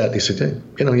off the set and he said, hey,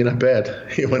 you're not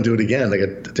bad. You want to do it again? I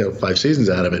got 5 seasons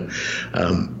out of it.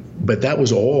 But that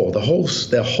was all. That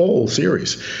whole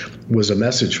series was a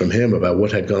message from him about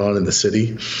what had gone on in the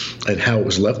city and how it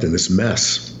was left in this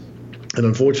mess. And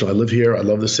unfortunately, I live here. I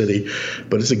love the city,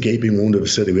 but it's a gaping wound of the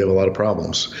city. We have a lot of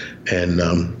problems. And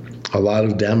a lot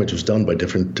of damage was done by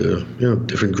different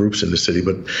groups in the city,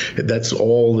 but that's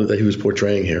all that he was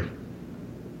portraying here.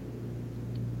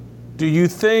 Do you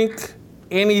think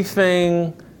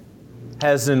anything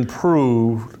has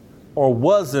improved or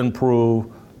was improved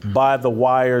by The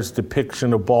Wire's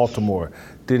depiction of Baltimore?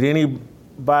 Did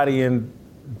anybody in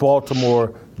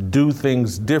Baltimore do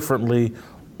things differently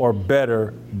or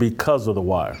better because of The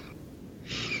Wire?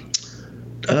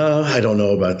 I don't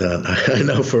know about that. I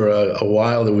know for a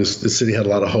while the city had a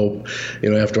lot of hope.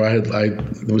 After I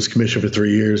was commissioner for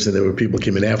 3 years, and there were people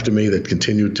came in after me that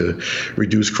continued to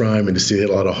reduce crime, and the city had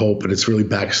a lot of hope. But it's really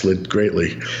backslid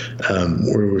greatly.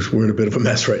 We're in a bit of a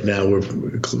mess right now.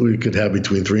 We could have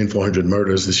between 300 and 400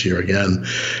 murders this year again.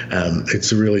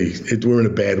 We're in a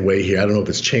bad way here. I don't know if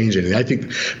it's changed anything. I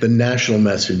think the national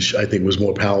message was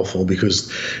more powerful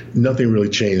because nothing really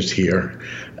changed here.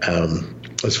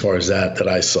 As far as that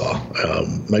I saw.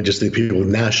 I just think people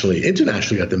internationally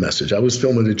got the message. I was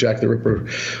filming a Jack the Ripper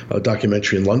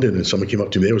documentary in London, and someone came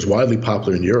up to me. It was widely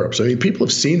popular in Europe. So, people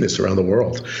have seen this around the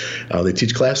world. They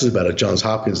teach classes about it at Johns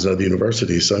Hopkins and other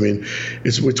universities. So,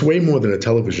 it's way more than a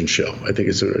television show. I think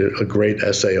it's a great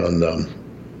essay on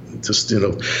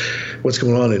what's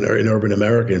going on in urban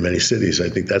America in many cities. I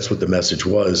think that's what the message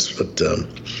was. But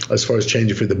as far as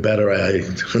changing for the better,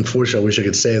 unfortunately, I wish I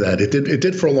could say that. It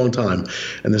did for a long time,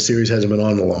 and the series hasn't been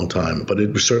on in a long time. But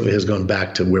it certainly has gone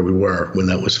back to where we were when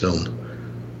that was filmed.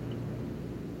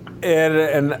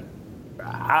 And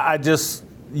I just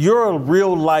you're a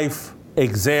real life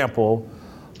example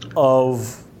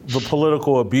of the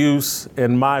political abuse,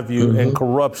 in my view, and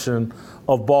corruption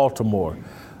of Baltimore.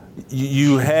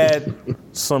 You had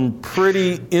some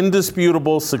pretty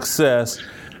indisputable success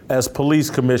as police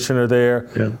commissioner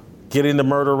there, getting the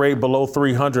murder rate below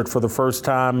 300 for the first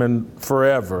time in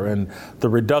forever, and the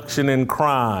reduction in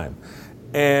crime.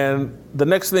 And the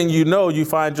next thing you know, you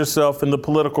find yourself in the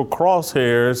political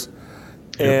crosshairs,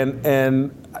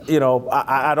 and you know,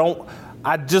 I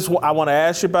want to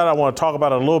ask you about it. I want to talk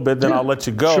about it a little bit, then I'll let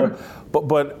you go. Sure.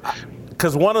 But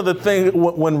because one of the things,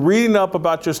 when reading up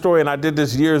about your story, and I did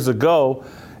this years ago,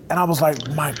 and I was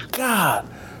like, my God,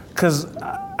 because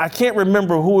I can't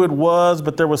remember who it was,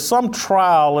 but there was some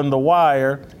trial in The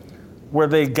Wire where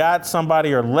they got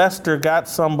somebody, or Lester got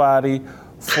somebody,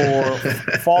 for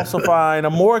falsifying a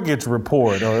mortgage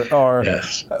report or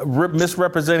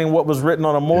misrepresenting what was written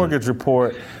on a mortgage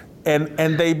report. And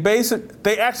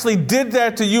they actually did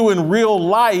that to you in real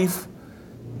life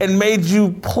and made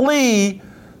you plea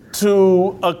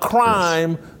to a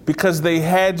crime because they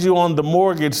had you on the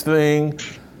mortgage thing.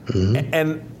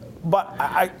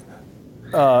 But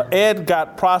Ed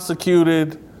got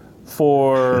prosecuted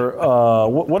for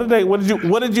what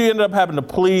did you end up having to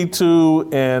plead to?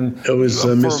 And it was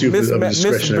misuse of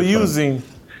discretionary fund.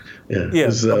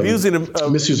 Abusing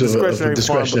misuse of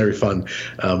discretionary fund.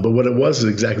 But what it was is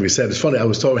exactly what you said. It's funny. I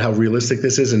was told how realistic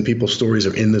this is, and people's stories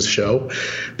are in this show.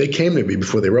 They came to me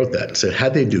before they wrote that and said,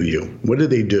 "How'd they do you? What did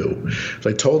they do?" So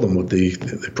I told them what the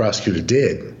prosecutor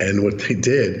did, and what they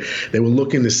did. They were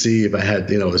looking to see if I had,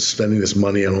 was spending this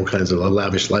money on all kinds of a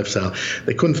lavish lifestyle.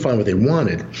 They couldn't find what they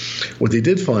wanted. What they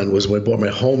did find was when I bought my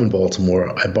home in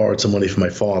Baltimore, I borrowed some money from my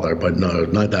father, but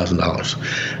 $9,000.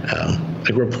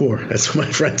 I grew up poor. That's what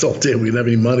my friends all did. We didn't have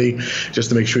any money, just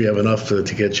to make sure you have enough to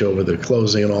get you over the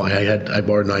closing and all. I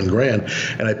borrowed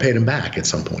 $9,000, and I paid him back at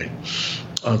some point.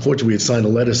 Unfortunately, we had signed a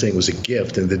letter saying it was a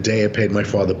gift, and the day I paid my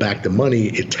father back the money,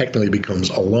 it technically becomes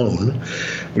a loan,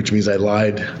 which means I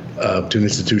lied to an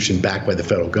institution backed by the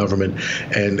federal government.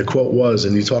 And the quote was,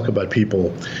 and you talk about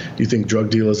people, you think drug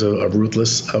dealers are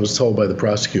ruthless? I was told by the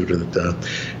prosecutor that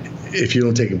if you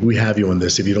don't we have you on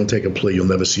this. If you don't take a plea, you'll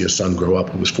never see your son grow up.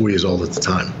 He was 4 years old at the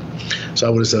time. So I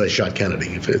would have said I shot Kennedy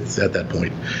if it's at that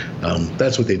point.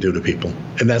 That's what they do to people.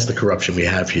 And that's the corruption we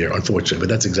have here, unfortunately. But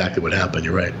that's exactly what happened.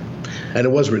 You're right. And it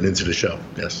was written into the show,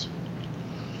 yes.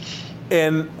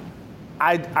 And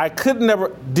I could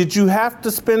never, did you have to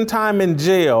spend time in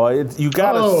jail? You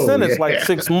got a sentence like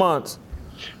 6 months.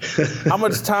 How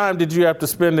much time did you have to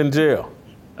spend in jail?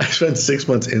 I spent 6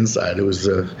 months inside. It was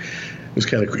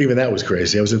kind of, even that was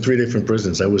crazy. I was in 3 different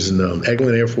prisons. I was in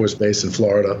Eglin Air Force Base in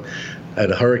Florida. I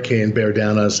had a hurricane bear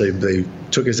down on us. They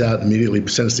took us out, immediately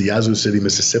sent us to Yazoo City,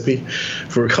 Mississippi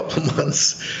for a couple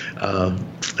months.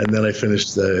 And then I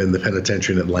finished in the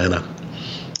penitentiary in Atlanta.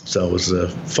 So it was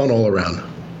fun all around.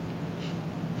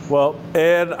 Well,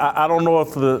 Ed, I don't know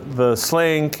if the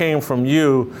slang came from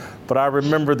you, but I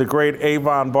remember the great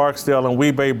Avon Barksdale and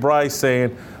Weebay Bryce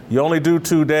saying, you only do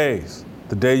 2 days.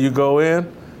 The day you go in,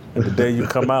 and the day you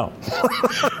come out.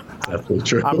 That's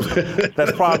true.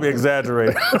 That's probably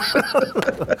exaggerated.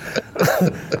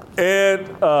 Ed,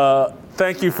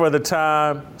 thank you for the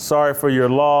time. Sorry for your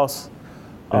loss.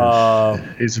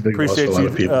 It's a big loss for a lot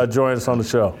of people. Appreciate you joining us on the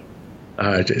show. All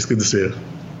right, it's good to see you.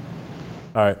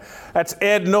 All right. That's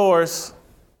Ed Norris,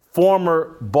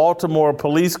 former Baltimore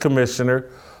police commissioner,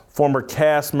 former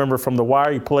cast member from The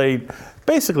Wire. He played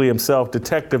basically himself,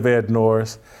 Detective Ed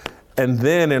Norris. And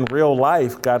then in real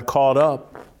life got caught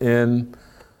up in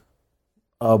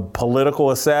a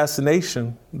political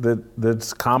assassination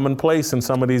that's commonplace in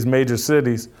some of these major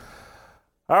cities.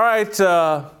 All right,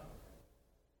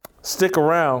 stick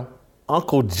around.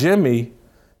 Uncle Jimmy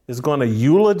is going to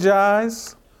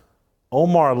eulogize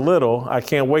Omar Little. I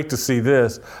can't wait to see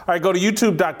this. All right, go to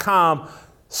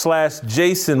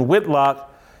youtube.com/Jason Whitlock.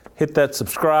 Hit that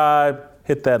subscribe,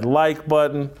 hit that like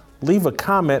button, leave a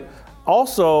comment.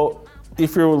 Also,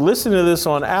 if you're listening to this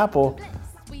on Apple,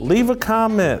 leave a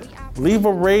comment, leave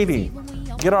a rating,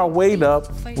 get our weight up.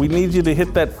 We need you to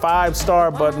hit that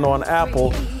 5-star button on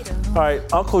Apple. All right,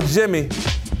 Uncle Jimmy.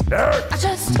 I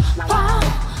just want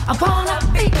upon a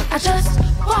beat. I just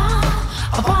want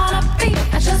upon a beat.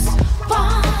 I just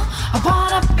want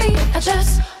upon a beat. I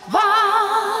just want.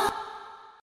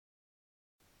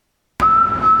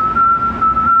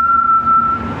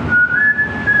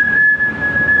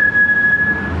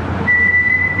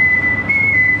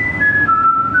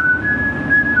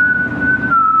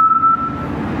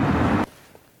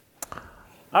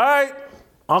 All right,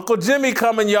 Uncle Jimmy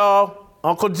coming, y'all.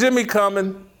 Uncle Jimmy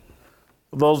coming.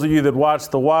 For those of you that watch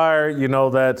The Wire, you know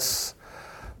that's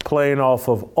playing off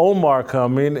of Omar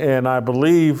coming, and I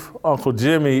believe Uncle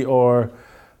Jimmy, or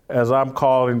as I'm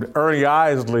calling Ernie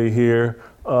Isley here,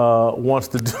 wants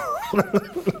to do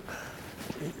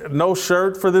no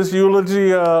shirt for this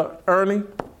eulogy, Ernie?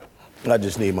 I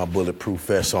just need my bulletproof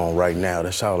vest on right now.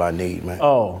 That's all I need, man.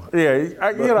 Oh, yeah.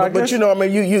 I guess. But you know, I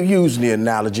mean, you using the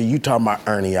analogy. You talking about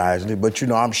Ernie Isley, but you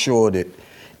know, I'm sure that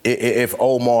if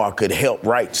Omar could help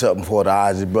write something for the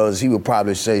Isley brothers, he would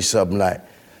probably say something like,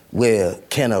 well,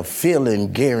 can a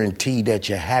feeling guarantee that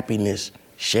your happiness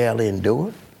shall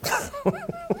endure?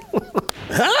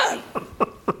 Huh?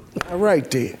 All right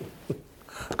there.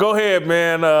 Go ahead,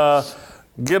 man.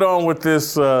 Get on with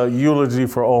this eulogy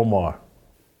for Omar.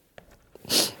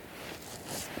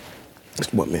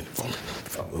 Just 1 minute for me.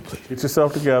 Oh, please. Get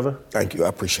yourself together. Thank you. I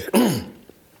appreciate it.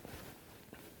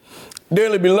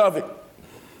 Dearly beloved,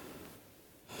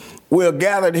 we're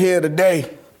gathered here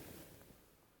today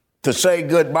to say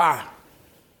goodbye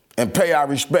and pay our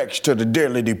respects to the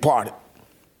dearly departed.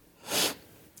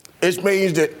 It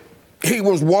means that he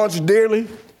was once dearly,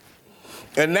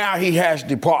 and now he has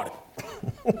departed.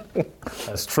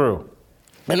 That's true.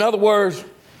 In other words,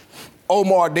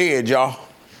 Omar dead, y'all.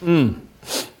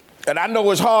 And I know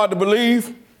it's hard to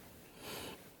believe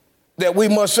that we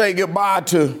must say goodbye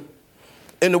to,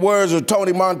 in the words of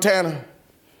Tony Montana,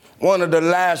 one of the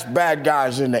last bad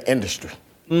guys in the industry.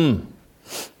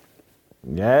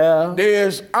 Yeah.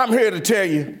 I'm here to tell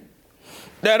you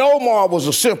that Omar was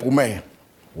a simple man.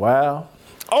 Wow.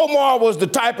 Omar was the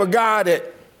type of guy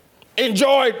that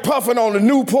enjoyed puffing on the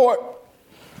Newport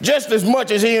just as much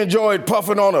as he enjoyed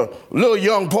puffing on a little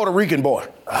young Puerto Rican boy.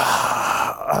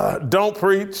 Don't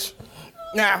preach.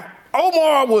 Now,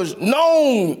 Omar was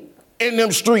known in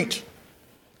them streets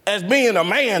as being a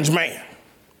man's man.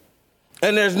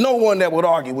 And there's no one that would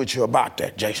argue with you about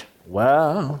that, Jason.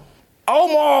 Wow.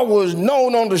 Omar was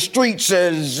known on the streets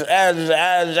as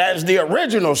the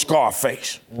original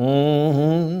Scarface.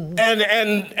 Mm-hmm.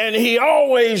 And he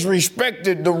always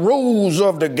respected the rules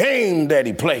of the game that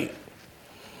he played.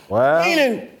 Wow.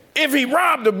 Meaning, if he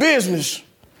robbed a business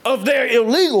of their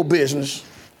illegal business,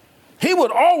 he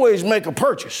would always make a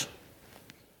purchase.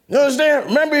 You understand?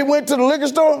 Remember he went to the liquor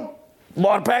store,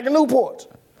 bought a pack of Newports.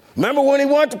 Remember when he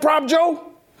went to Prop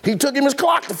Joe? He took him his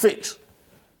clock to fix.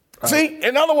 See,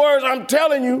 in other words, I'm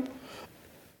telling you,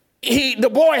 the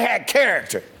boy had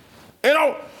character. You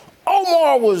know,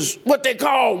 Omar was what they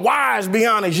call wise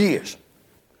beyond his years.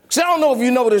 See, I don't know if you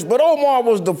know this, but Omar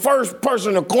was the first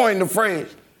person to coin the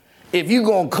phrase, if you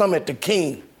gonna come at the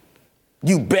king,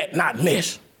 you bet not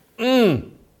miss.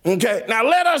 Okay, now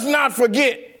let us not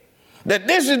forget that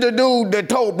this is the dude that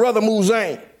told Brother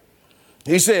Muzane.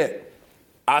 He said,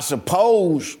 I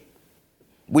suppose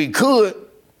we could,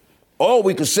 or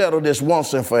we could settle this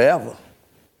once and forever.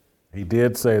 He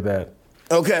did say that.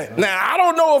 Okay, now I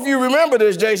don't know if you remember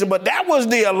this, Jason, but that was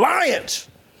the alliance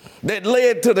that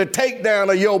led to the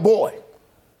takedown of your boy,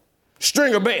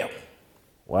 Stringer Bell.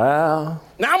 Wow.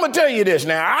 Now I'm gonna tell you this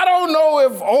now, I don't know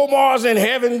if Omar's in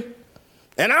heaven,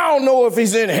 and I don't know if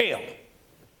he's in hell.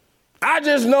 I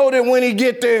just know that when he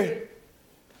get there,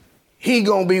 he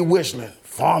gonna be whistling,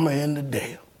 Farmer in the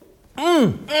Dale.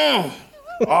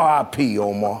 R.I.P.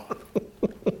 Omar.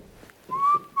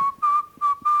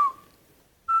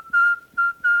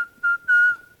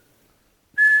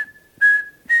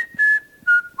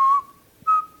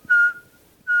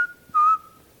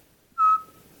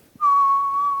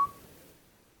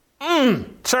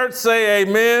 Church say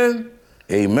amen.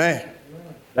 Amen.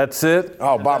 That's it.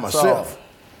 All by That's myself. all.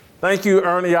 Thank you,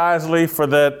 Ernie Isley, for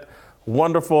that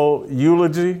wonderful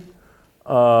eulogy.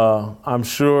 I'm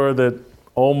sure that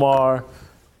Omar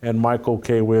and Michael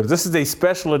K. Williams. This is a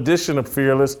special edition of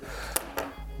Fearless.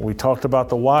 We talked about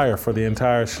The Wire for the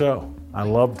entire show. I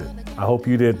loved it. I hope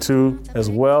you did too as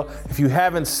well. If you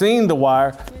haven't seen The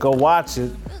Wire, go watch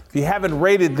it. If you haven't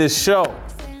rated this show,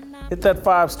 hit that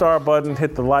 5-star button,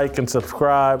 hit the like and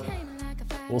subscribe.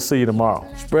 We'll see you tomorrow.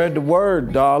 Spread the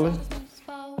word, darling.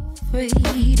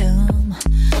 Freedom,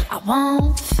 I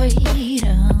want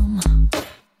freedom.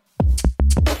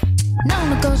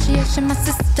 No negotiation, my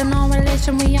sister, no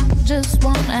relation. We all just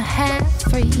wanna have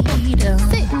freedom.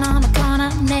 Sitting on the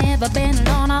corner, never been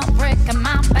alone. I'm breaking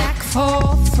my back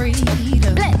for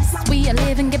freedom. Blessed, we are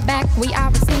living, get back. We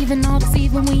are receiving, all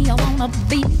deceiving. We all wanna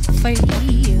be free.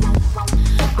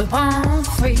 We want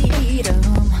freedom.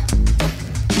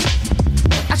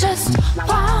 I just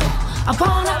want, I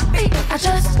wanna be. I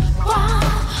just want,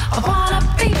 I wanna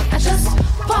be. I just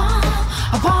want,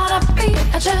 I wanna be.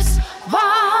 I just